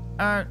 though.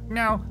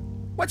 Now,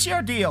 what's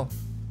your deal?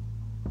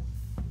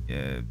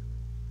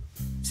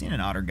 Seen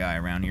an otter guy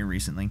around here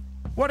recently.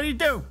 What did he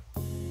do?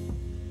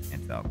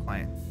 Can't tell,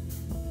 client.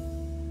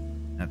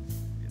 Nothing.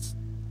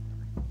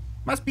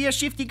 Must be a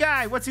shifty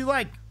guy. What's he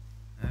like?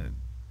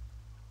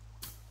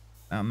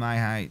 My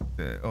height.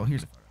 Oh,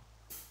 here's a photo.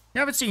 You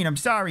haven't seen him.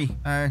 Sorry.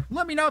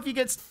 Let me know if you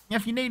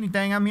need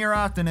anything. I'm here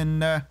often,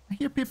 and I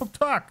hear people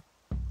talk.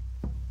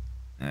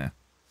 I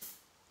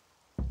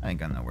ain't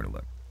got nowhere to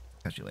look.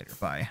 Catch you later.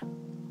 Bye.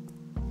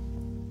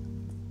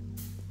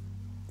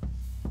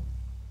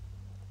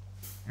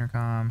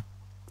 Intercom.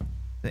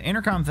 The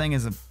intercom thing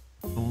is, I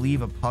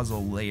believe, a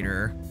puzzle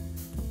later.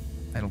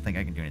 I don't think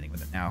I can do anything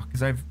with it now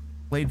because I've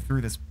played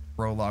through this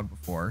prologue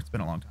before. It's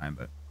been a long time,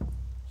 but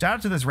shout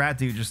out to this rat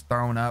dude just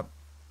throwing up,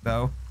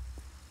 though.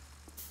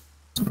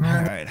 All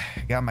right,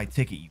 got my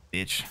ticket, you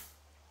bitch.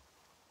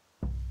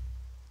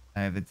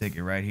 I have the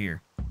ticket right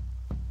here.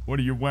 What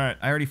do you want?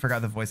 I already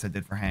forgot the voice I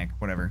did for Hank.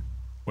 Whatever.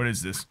 What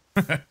is this?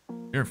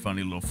 You're a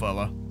funny little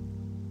fella.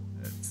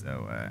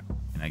 So,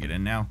 can I get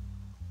in now?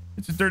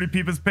 It's a dirty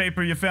piece of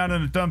paper you found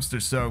in a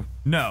dumpster, so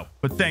no.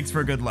 But thanks for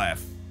a good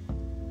laugh.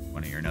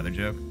 Want to hear another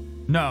joke?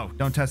 No,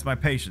 don't test my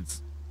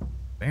patience.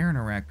 Bear in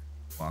a wreck,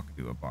 walk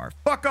into a bar.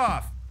 Fuck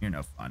off! You're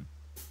no fun.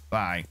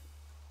 Bye.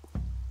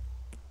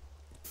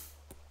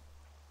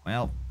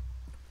 Well,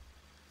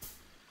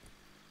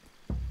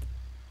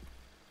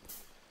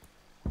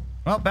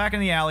 back in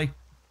the alley.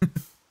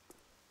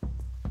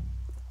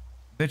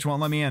 Bitch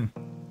won't let me in.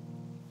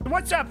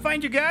 What's up?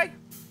 Find your guy?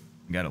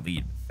 I got a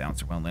lead.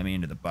 Bouncer won't let me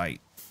into the bite.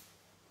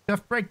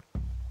 Tough break.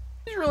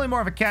 There's really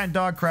more of a cat and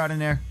dog crowd in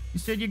there. You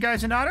said you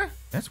guys an otter?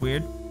 That's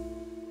weird.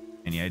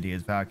 Any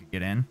ideas how I could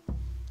get in?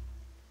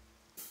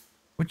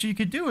 What you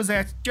could do is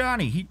ask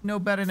Johnny. He'd know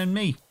better than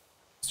me.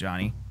 It's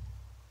Johnny.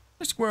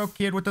 The squirrel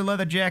kid with the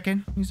leather jacket.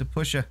 He's a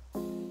pusher.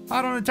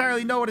 I don't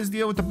entirely know what his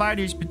deal with the bite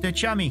is, but they're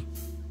chummy.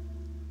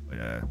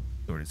 But,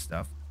 sort of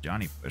stuff.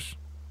 Johnny push.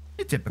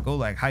 You're typical,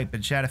 like Hype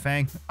and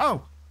Shadowfang.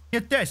 Oh,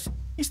 get this.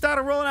 He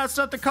started rolling out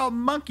something called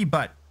Monkey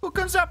Butt. Who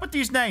comes up with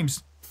these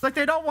names? It's like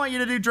they don't want you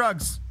to do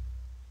drugs.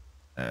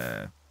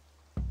 You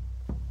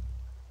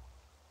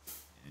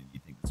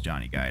think this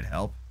Johnny guy'd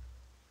help?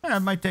 It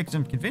might take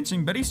some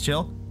convincing, but he's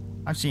chill.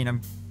 I've seen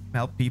him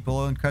help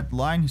people and cut the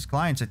line. His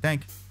clients, I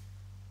think.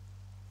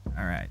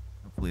 All right.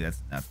 Hopefully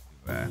that's enough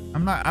to,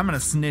 I'm gonna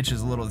snitch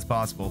as little as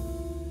possible.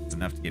 It's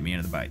enough to get me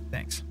into the bite.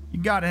 Thanks.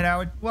 You got it,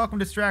 Howard. Welcome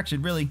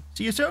Distraction, really.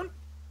 See you soon?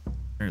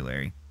 Sure,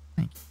 Larry.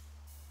 Thank you.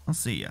 I'll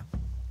see ya.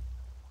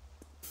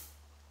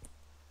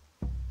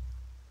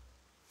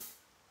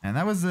 And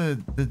that was the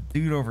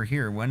dude over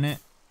here, wasn't it?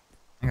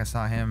 I think I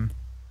saw him.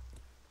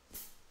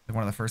 Like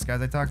one of the first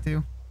guys I talked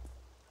to.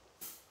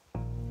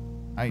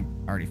 I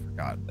already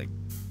forgot, like,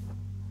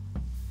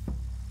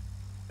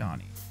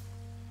 Johnny.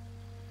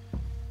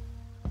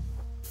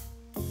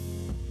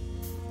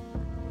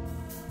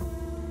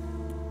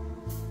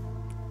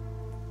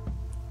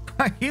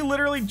 He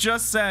literally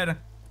just said,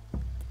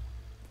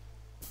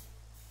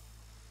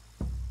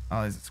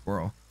 oh, there's a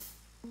squirrel.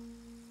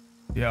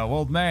 Yo,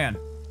 old man.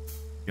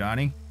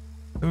 Johnny?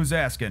 Who's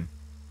asking?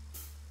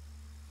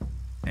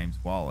 Name's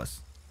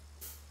Wallace.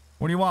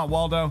 What do you want,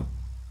 Waldo?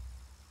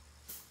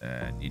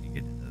 Need to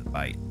get into the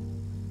bite.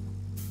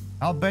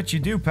 I'll bet you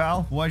do,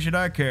 pal. Why should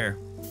I care?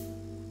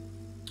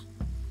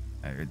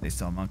 I heard they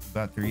sell Monkey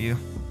Butt through you.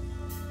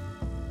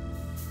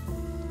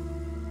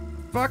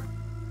 Fuck?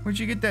 Where'd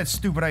you get that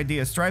stupid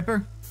idea,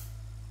 Striper?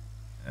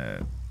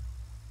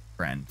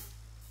 Friend.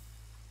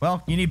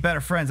 Well, you need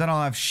better friends. I don't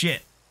have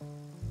shit.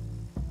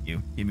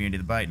 You give me into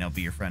the bite and I'll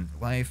be your friend for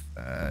life.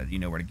 You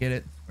know where to get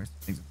it. Where's some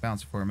things that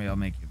bounce for me? I'll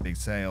make you a big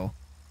sale.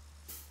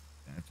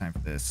 Don't have time for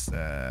this.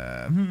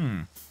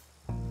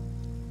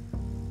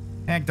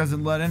 Hank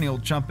doesn't let any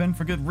old chump in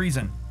for good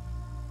reason.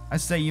 I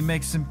say you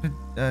make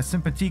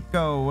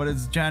simpatico. What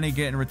does Johnny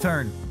get in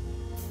return?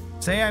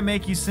 Say I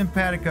make you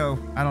simpatico.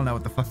 I don't know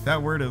what the fuck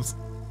that word is.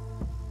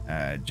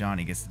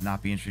 Johnny gets to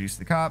not be introduced to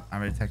the cop.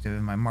 I'm a detective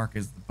and my mark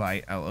is the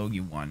bite. I'll owe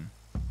you one.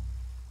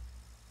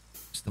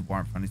 Just the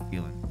warmth on his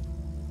feeling.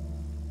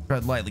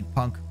 Tread lightly,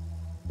 punk.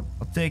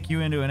 I'll take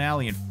you into an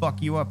alley and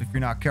fuck you up if you're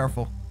not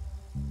careful.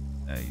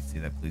 You see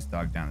that police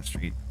dog down the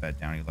street. I bet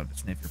Downey would love to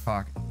sniff your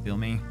pocket. Feel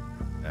me?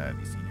 Have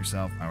you seen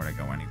yourself? How would I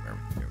go anywhere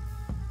with you?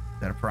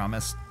 Is that a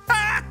promise?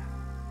 Ah!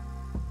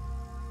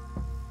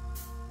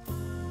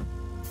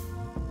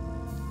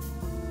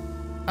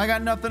 I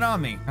got nothing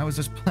on me. I was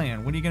just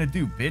playing. What are you gonna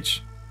do,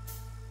 bitch?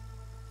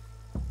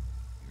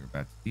 You're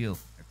about to steal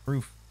my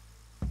proof.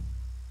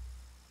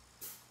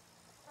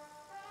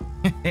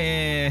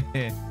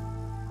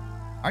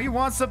 Are you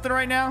want something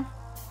right now?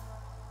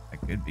 I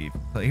could be if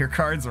you play your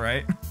cards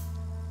right.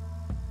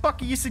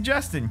 Fuck are you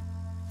suggesting?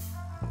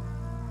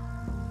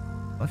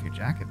 Love your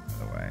jacket,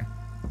 by the way.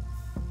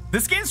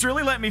 This game's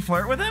really let me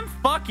flirt with him?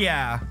 Fuck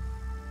yeah.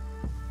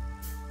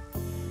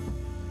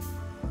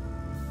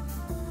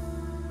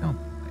 Don't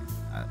be like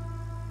that.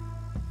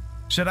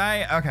 Should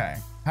I? Okay.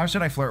 How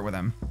should I flirt with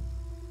him?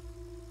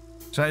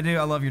 Should I do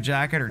I love your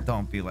jacket or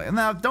don't be like?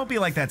 No, don't be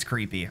like that's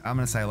creepy. I'm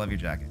gonna say I love your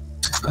jacket.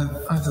 I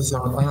like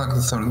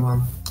the third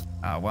one.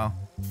 Well,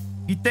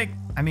 you think,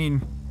 I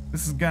mean,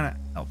 this is gonna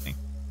help me.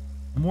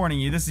 I'm warning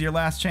you, this is your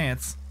last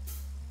chance.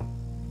 I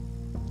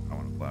don't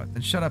want to blow it.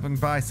 Then shut up and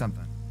buy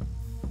something.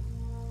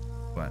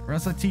 What? Or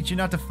else I'll teach you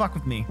not to fuck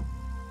with me.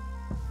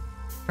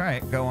 Try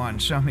it. Go on,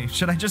 show me.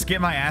 Should I just get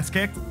my ass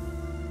kicked? A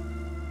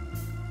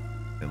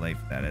bit late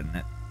for that, isn't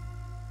it?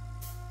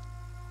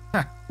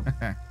 Give me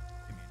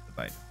the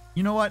bite.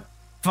 You know what?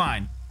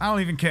 Fine. I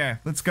don't even care.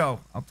 Let's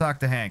go. I'll talk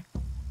to Hank.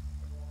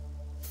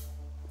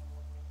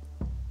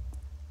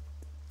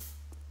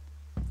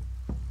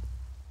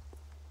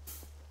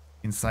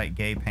 Incite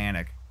gay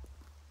panic.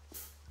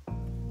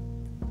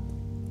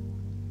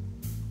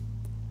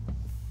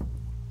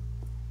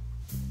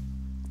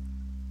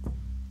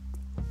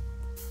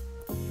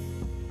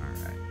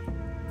 Alright.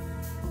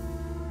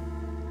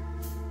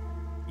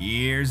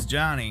 Here's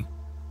Johnny.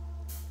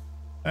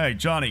 Hey,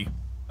 Johnny.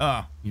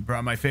 Oh, you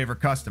brought my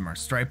favorite customer,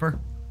 Striper.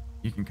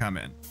 You can come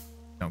in.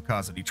 Don't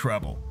cause any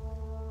trouble.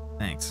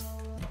 Thanks.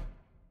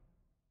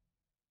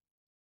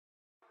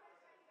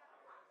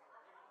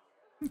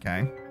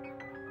 Okay.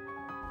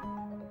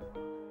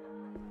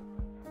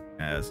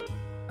 As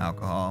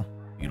alcohol,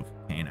 beautiful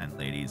canine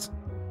ladies,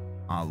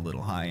 all a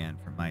little high end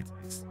for my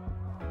taste.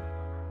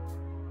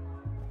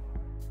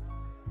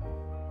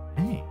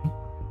 Hey.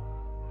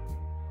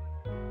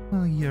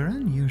 Well, you're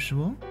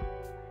unusual.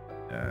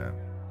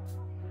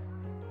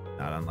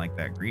 Not unlike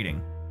that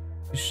greeting.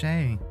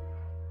 Touché.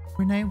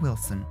 Renee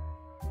Wilson.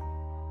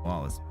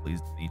 Wallace,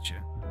 pleased to meet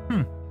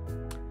you.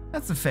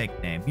 That's a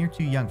fake name. You're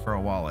too young for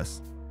a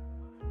Wallace.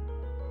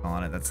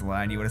 Calling it, that's a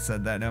lie. You would have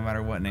said that no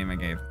matter what name I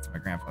gave. It's my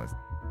grandfather's.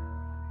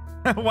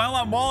 Well,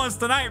 I'm Wallace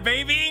tonight,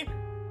 baby.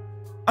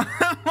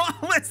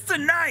 Wallace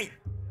tonight.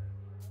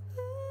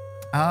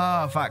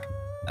 Oh, fuck.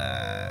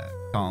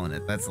 Calling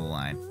it. That's a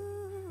line.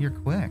 You're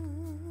quick.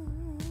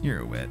 You're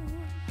a wit.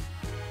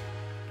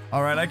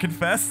 All right, I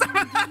confess.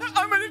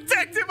 I'm a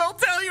detective. I'll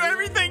tell you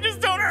everything. Just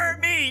don't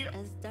hurt me.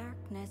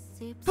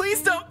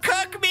 Please don't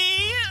cuck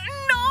me.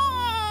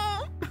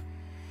 No.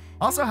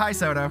 Also, hi,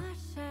 Soto.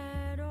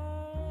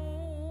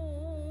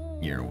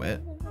 You're a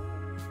wit.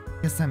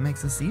 Guess that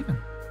makes us even.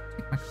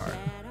 Take my card.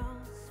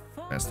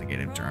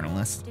 Investigative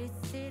journalist.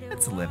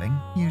 It's a living,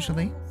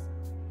 usually.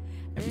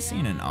 Have you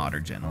seen an odder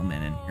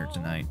gentleman in here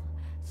tonight?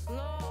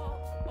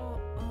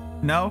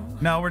 No?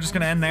 No, we're just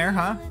gonna end there,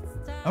 huh?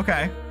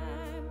 Okay.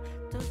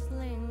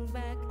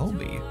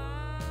 Colby.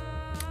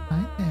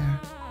 Hi there.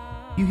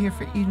 You here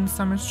for Eden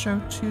Summer's show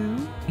too,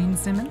 Eden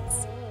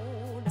Simmons?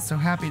 I'm so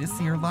happy to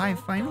see her live,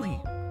 finally.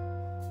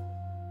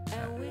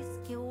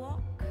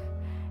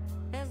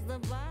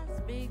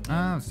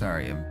 Oh,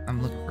 sorry.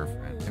 I'm looking for a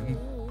friend. Have you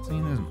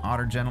seen this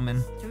otter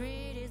gentleman?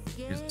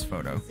 Here's his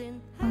photo.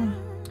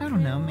 I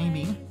don't know,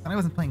 maybe. But I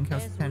wasn't paying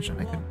close attention.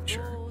 I couldn't be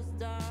sure.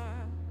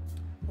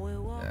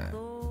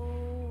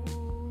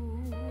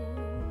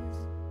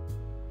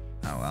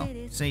 Oh, well.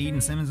 Say Eden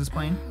Simmons is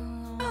playing?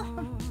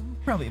 Oh,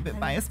 probably a bit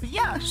biased, but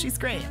yeah, she's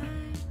great.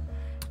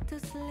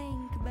 Just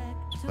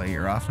play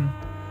here often?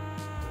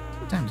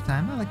 From time to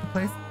time. I like the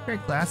place. Very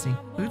classy.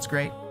 Food's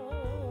great.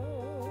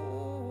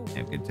 I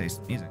have good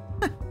taste in music.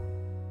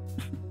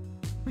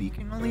 Well, you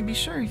can only be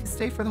sure you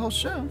stay for the whole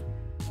show.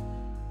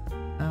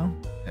 Oh,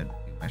 I'd do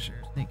my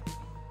share of sneaking.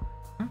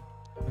 Huh?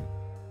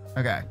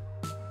 Okay.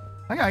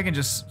 I can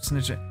just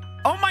snitch it.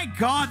 Oh my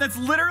god, that's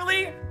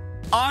literally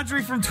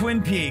Audrey from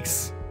Twin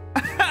Peaks.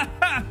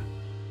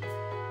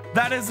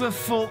 That is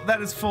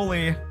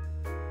fully.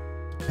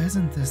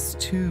 Isn't this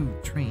too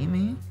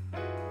dreamy?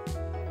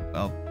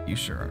 Well, you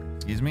sure are.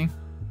 Excuse me?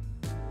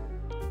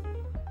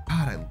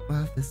 God, I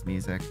love this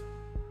music.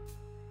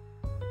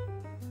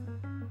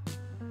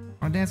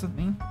 Wanna dance with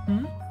me?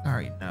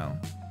 Sorry, no.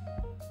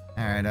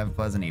 Alright, have a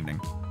pleasant evening.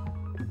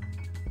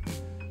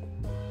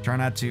 Try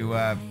not to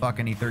fuck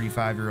any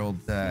 35-year-old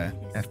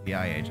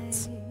FBI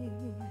agents.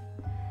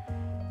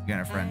 You're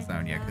gonna friend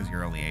zone you because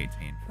you're only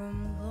 18.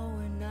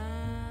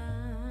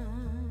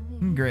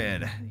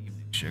 Grid.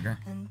 Evening, sugar.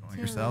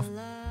 Enjoy yourself.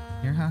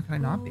 Here, how could I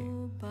not be?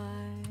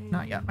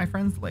 Not yet. My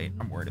friend's late.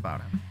 I'm worried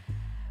about him.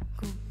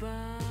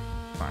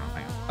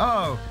 Finally.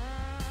 Oh!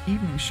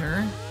 Evening,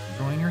 sure.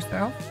 Enjoying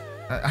yourself?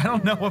 I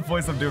don't know what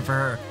voice I'm doing for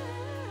her.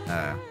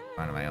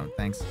 Fine on my own,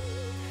 thanks.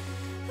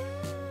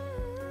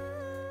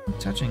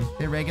 Touching.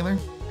 Irregular?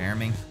 Bear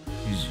me.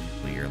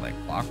 Usually you're like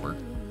clockwork.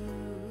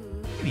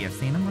 Maybe I've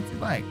seen him. What's he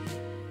like?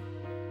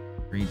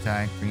 Green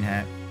tie, green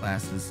hat,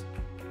 glasses.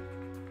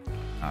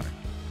 Otter.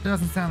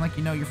 Doesn't sound like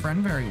you know your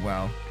friend very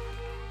well.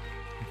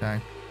 Green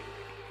tie.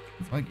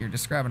 It's like you're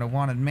describing a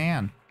wanted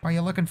man. Why are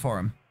you looking for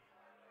him?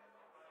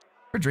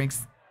 For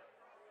drinks.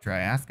 Try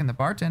asking the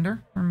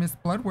bartender or Miss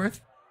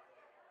Bloodworth.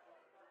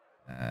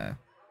 Buy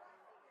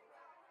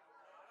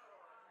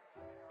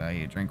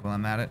you a drink while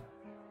I'm at it.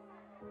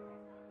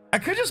 I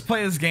could just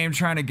play this game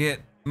trying to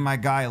get my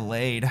guy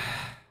laid.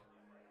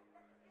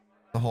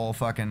 The whole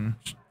fucking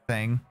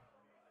thing.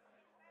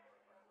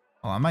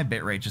 Oh, my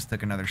bitrate just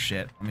took another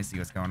shit. Let me see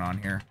what's going on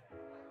here.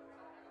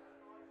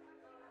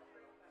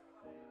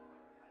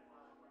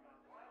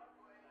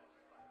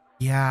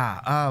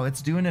 Yeah. Oh,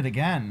 it's doing it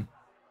again.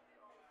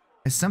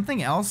 Is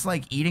something else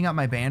like eating up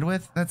my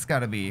bandwidth? That's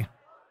gotta be.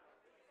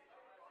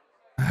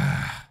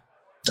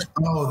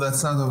 Oh,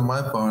 that's not on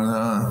my part,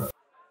 huh?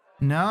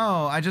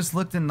 No, I just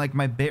looked in like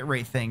my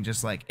bitrate thing,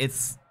 just like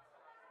it's.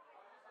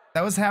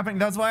 That was happening.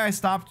 That's why I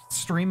stopped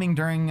streaming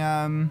during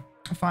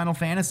Final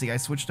Fantasy. I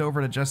switched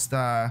over to just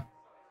I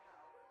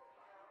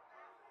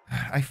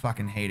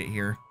fucking hate it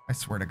here. I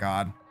swear to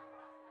God.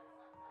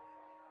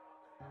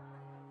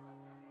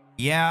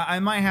 Yeah, I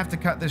might have to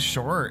cut this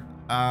short.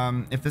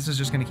 If this is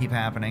just gonna keep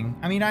happening.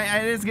 I mean,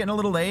 it is getting a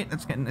little late.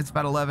 It's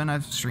about 11.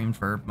 I've streamed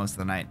for most of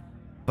the night,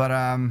 but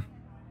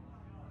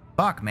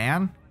fuck,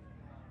 man,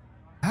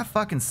 that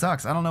fucking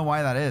sucks. I don't know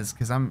why that is,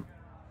 because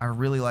I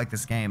really like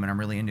this game and I'm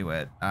really into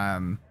it.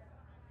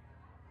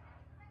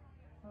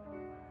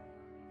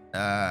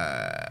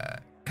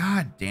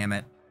 God damn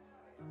it.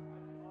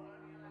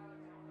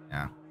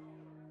 Yeah.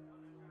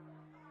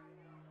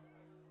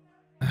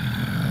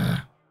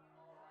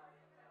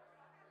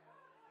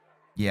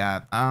 Yeah.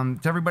 To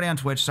everybody on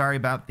Twitch, sorry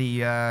about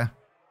the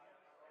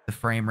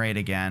frame rate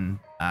again.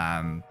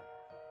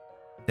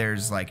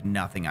 There's like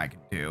nothing I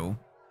can do.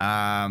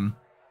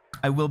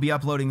 I will be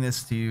uploading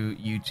this to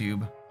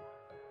YouTube,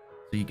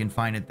 so you can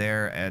find it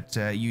there at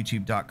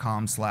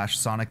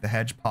youtube.com/Sonic the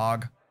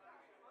Hedgehog.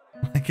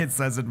 Like it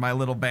says in my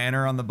little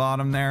banner on the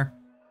bottom there.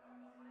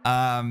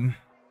 Yeah,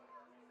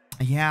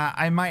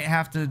 I might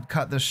have to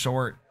cut this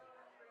short.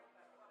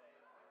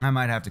 I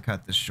might have to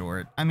cut this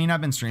short. I mean, I've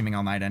been streaming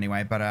all night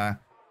anyway, but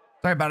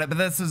sorry about it. But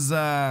this is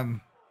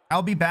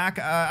I'll be back.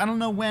 I don't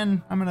know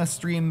when I'm gonna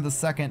stream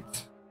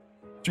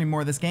more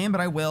of this game,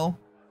 but I will.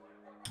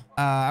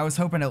 I was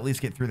hoping to at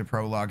least get through the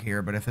prologue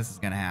here, but if this is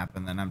gonna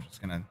happen, then I'm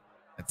just gonna.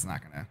 It's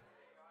not gonna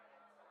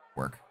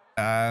work.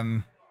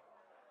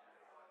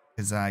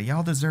 Because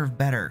y'all deserve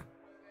better,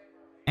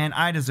 and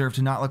I deserve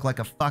to not look like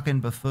a fucking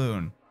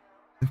buffoon.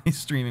 He's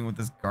streaming with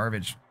this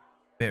garbage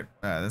bit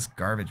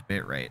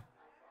rate.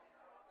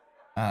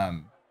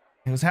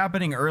 It was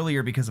happening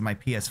earlier because of my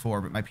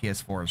PS4, but my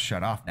PS4 is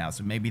shut off now,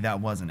 so maybe that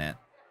wasn't it.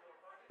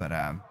 But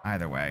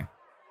either way,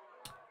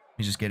 let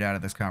me just get out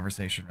of this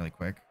conversation really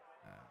quick.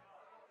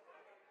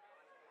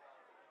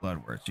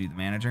 Bloodworth, she the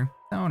manager?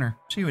 The owner.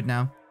 She would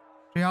know.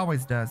 She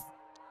always does.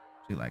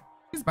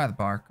 She's by the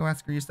bar. Go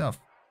ask her yourself.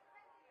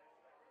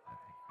 Thank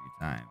you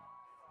for your time.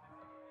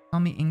 Call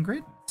me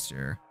Ingrid?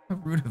 Sure. How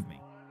rude of me.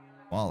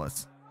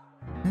 Wallace.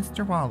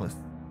 Mr. Wallace.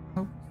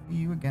 Hope to see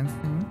you again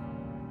soon.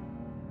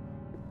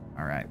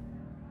 Alright.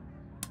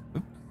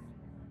 Oops.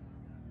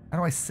 How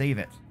do I save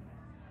it?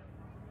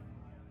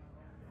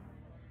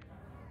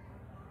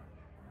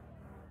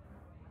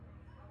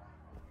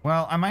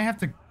 Well, I might have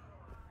to...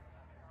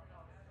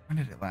 When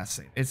did it last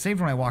save? It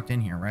saved when I walked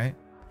in here, right?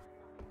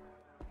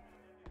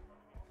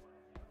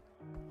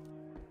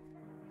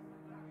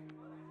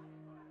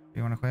 Do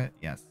you want to quit?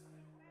 Yes.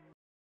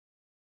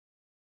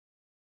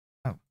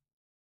 Oh.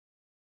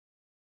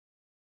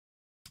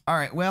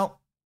 Alright,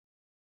 well...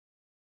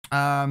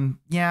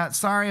 yeah,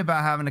 sorry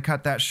about having to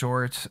cut that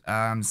short.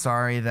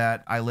 Sorry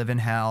that I live in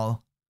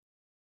hell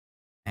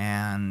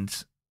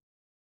and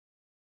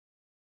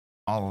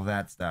all of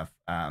that stuff.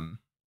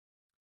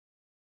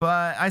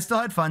 But I still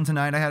had fun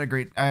tonight. I had a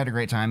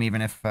great time,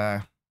 even if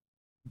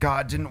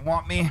God didn't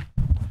want me.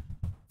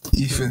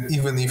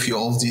 Even if you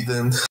all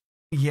didn't.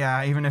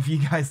 Yeah, even if you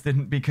guys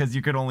didn't, because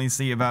you could only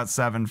see about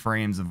 7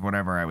 frames of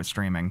whatever I was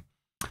streaming.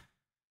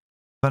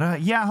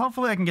 But yeah,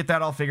 hopefully I can get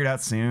that all figured out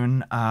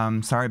soon.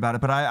 Sorry about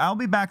it, but I'll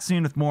be back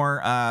soon with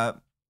more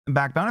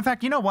Backbone. In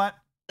fact, you know what?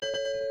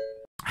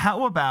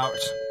 How about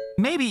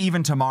maybe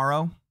even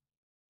tomorrow?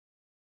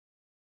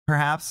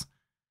 Perhaps?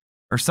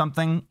 Or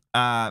something.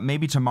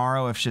 Maybe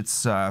tomorrow if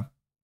shit's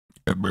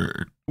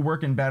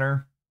working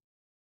better.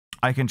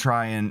 I can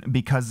try and,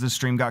 because this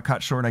stream got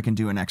cut short, I can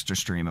do an extra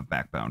stream of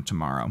Backbone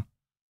tomorrow.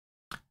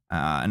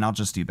 And I'll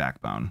just do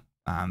Backbone.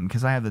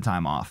 Because I have the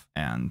time off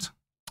and...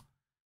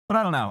 But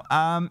I don't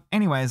know.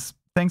 Anyways,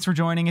 thanks for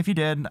joining if you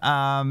did.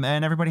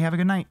 And everybody have a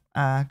good night.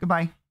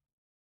 Goodbye.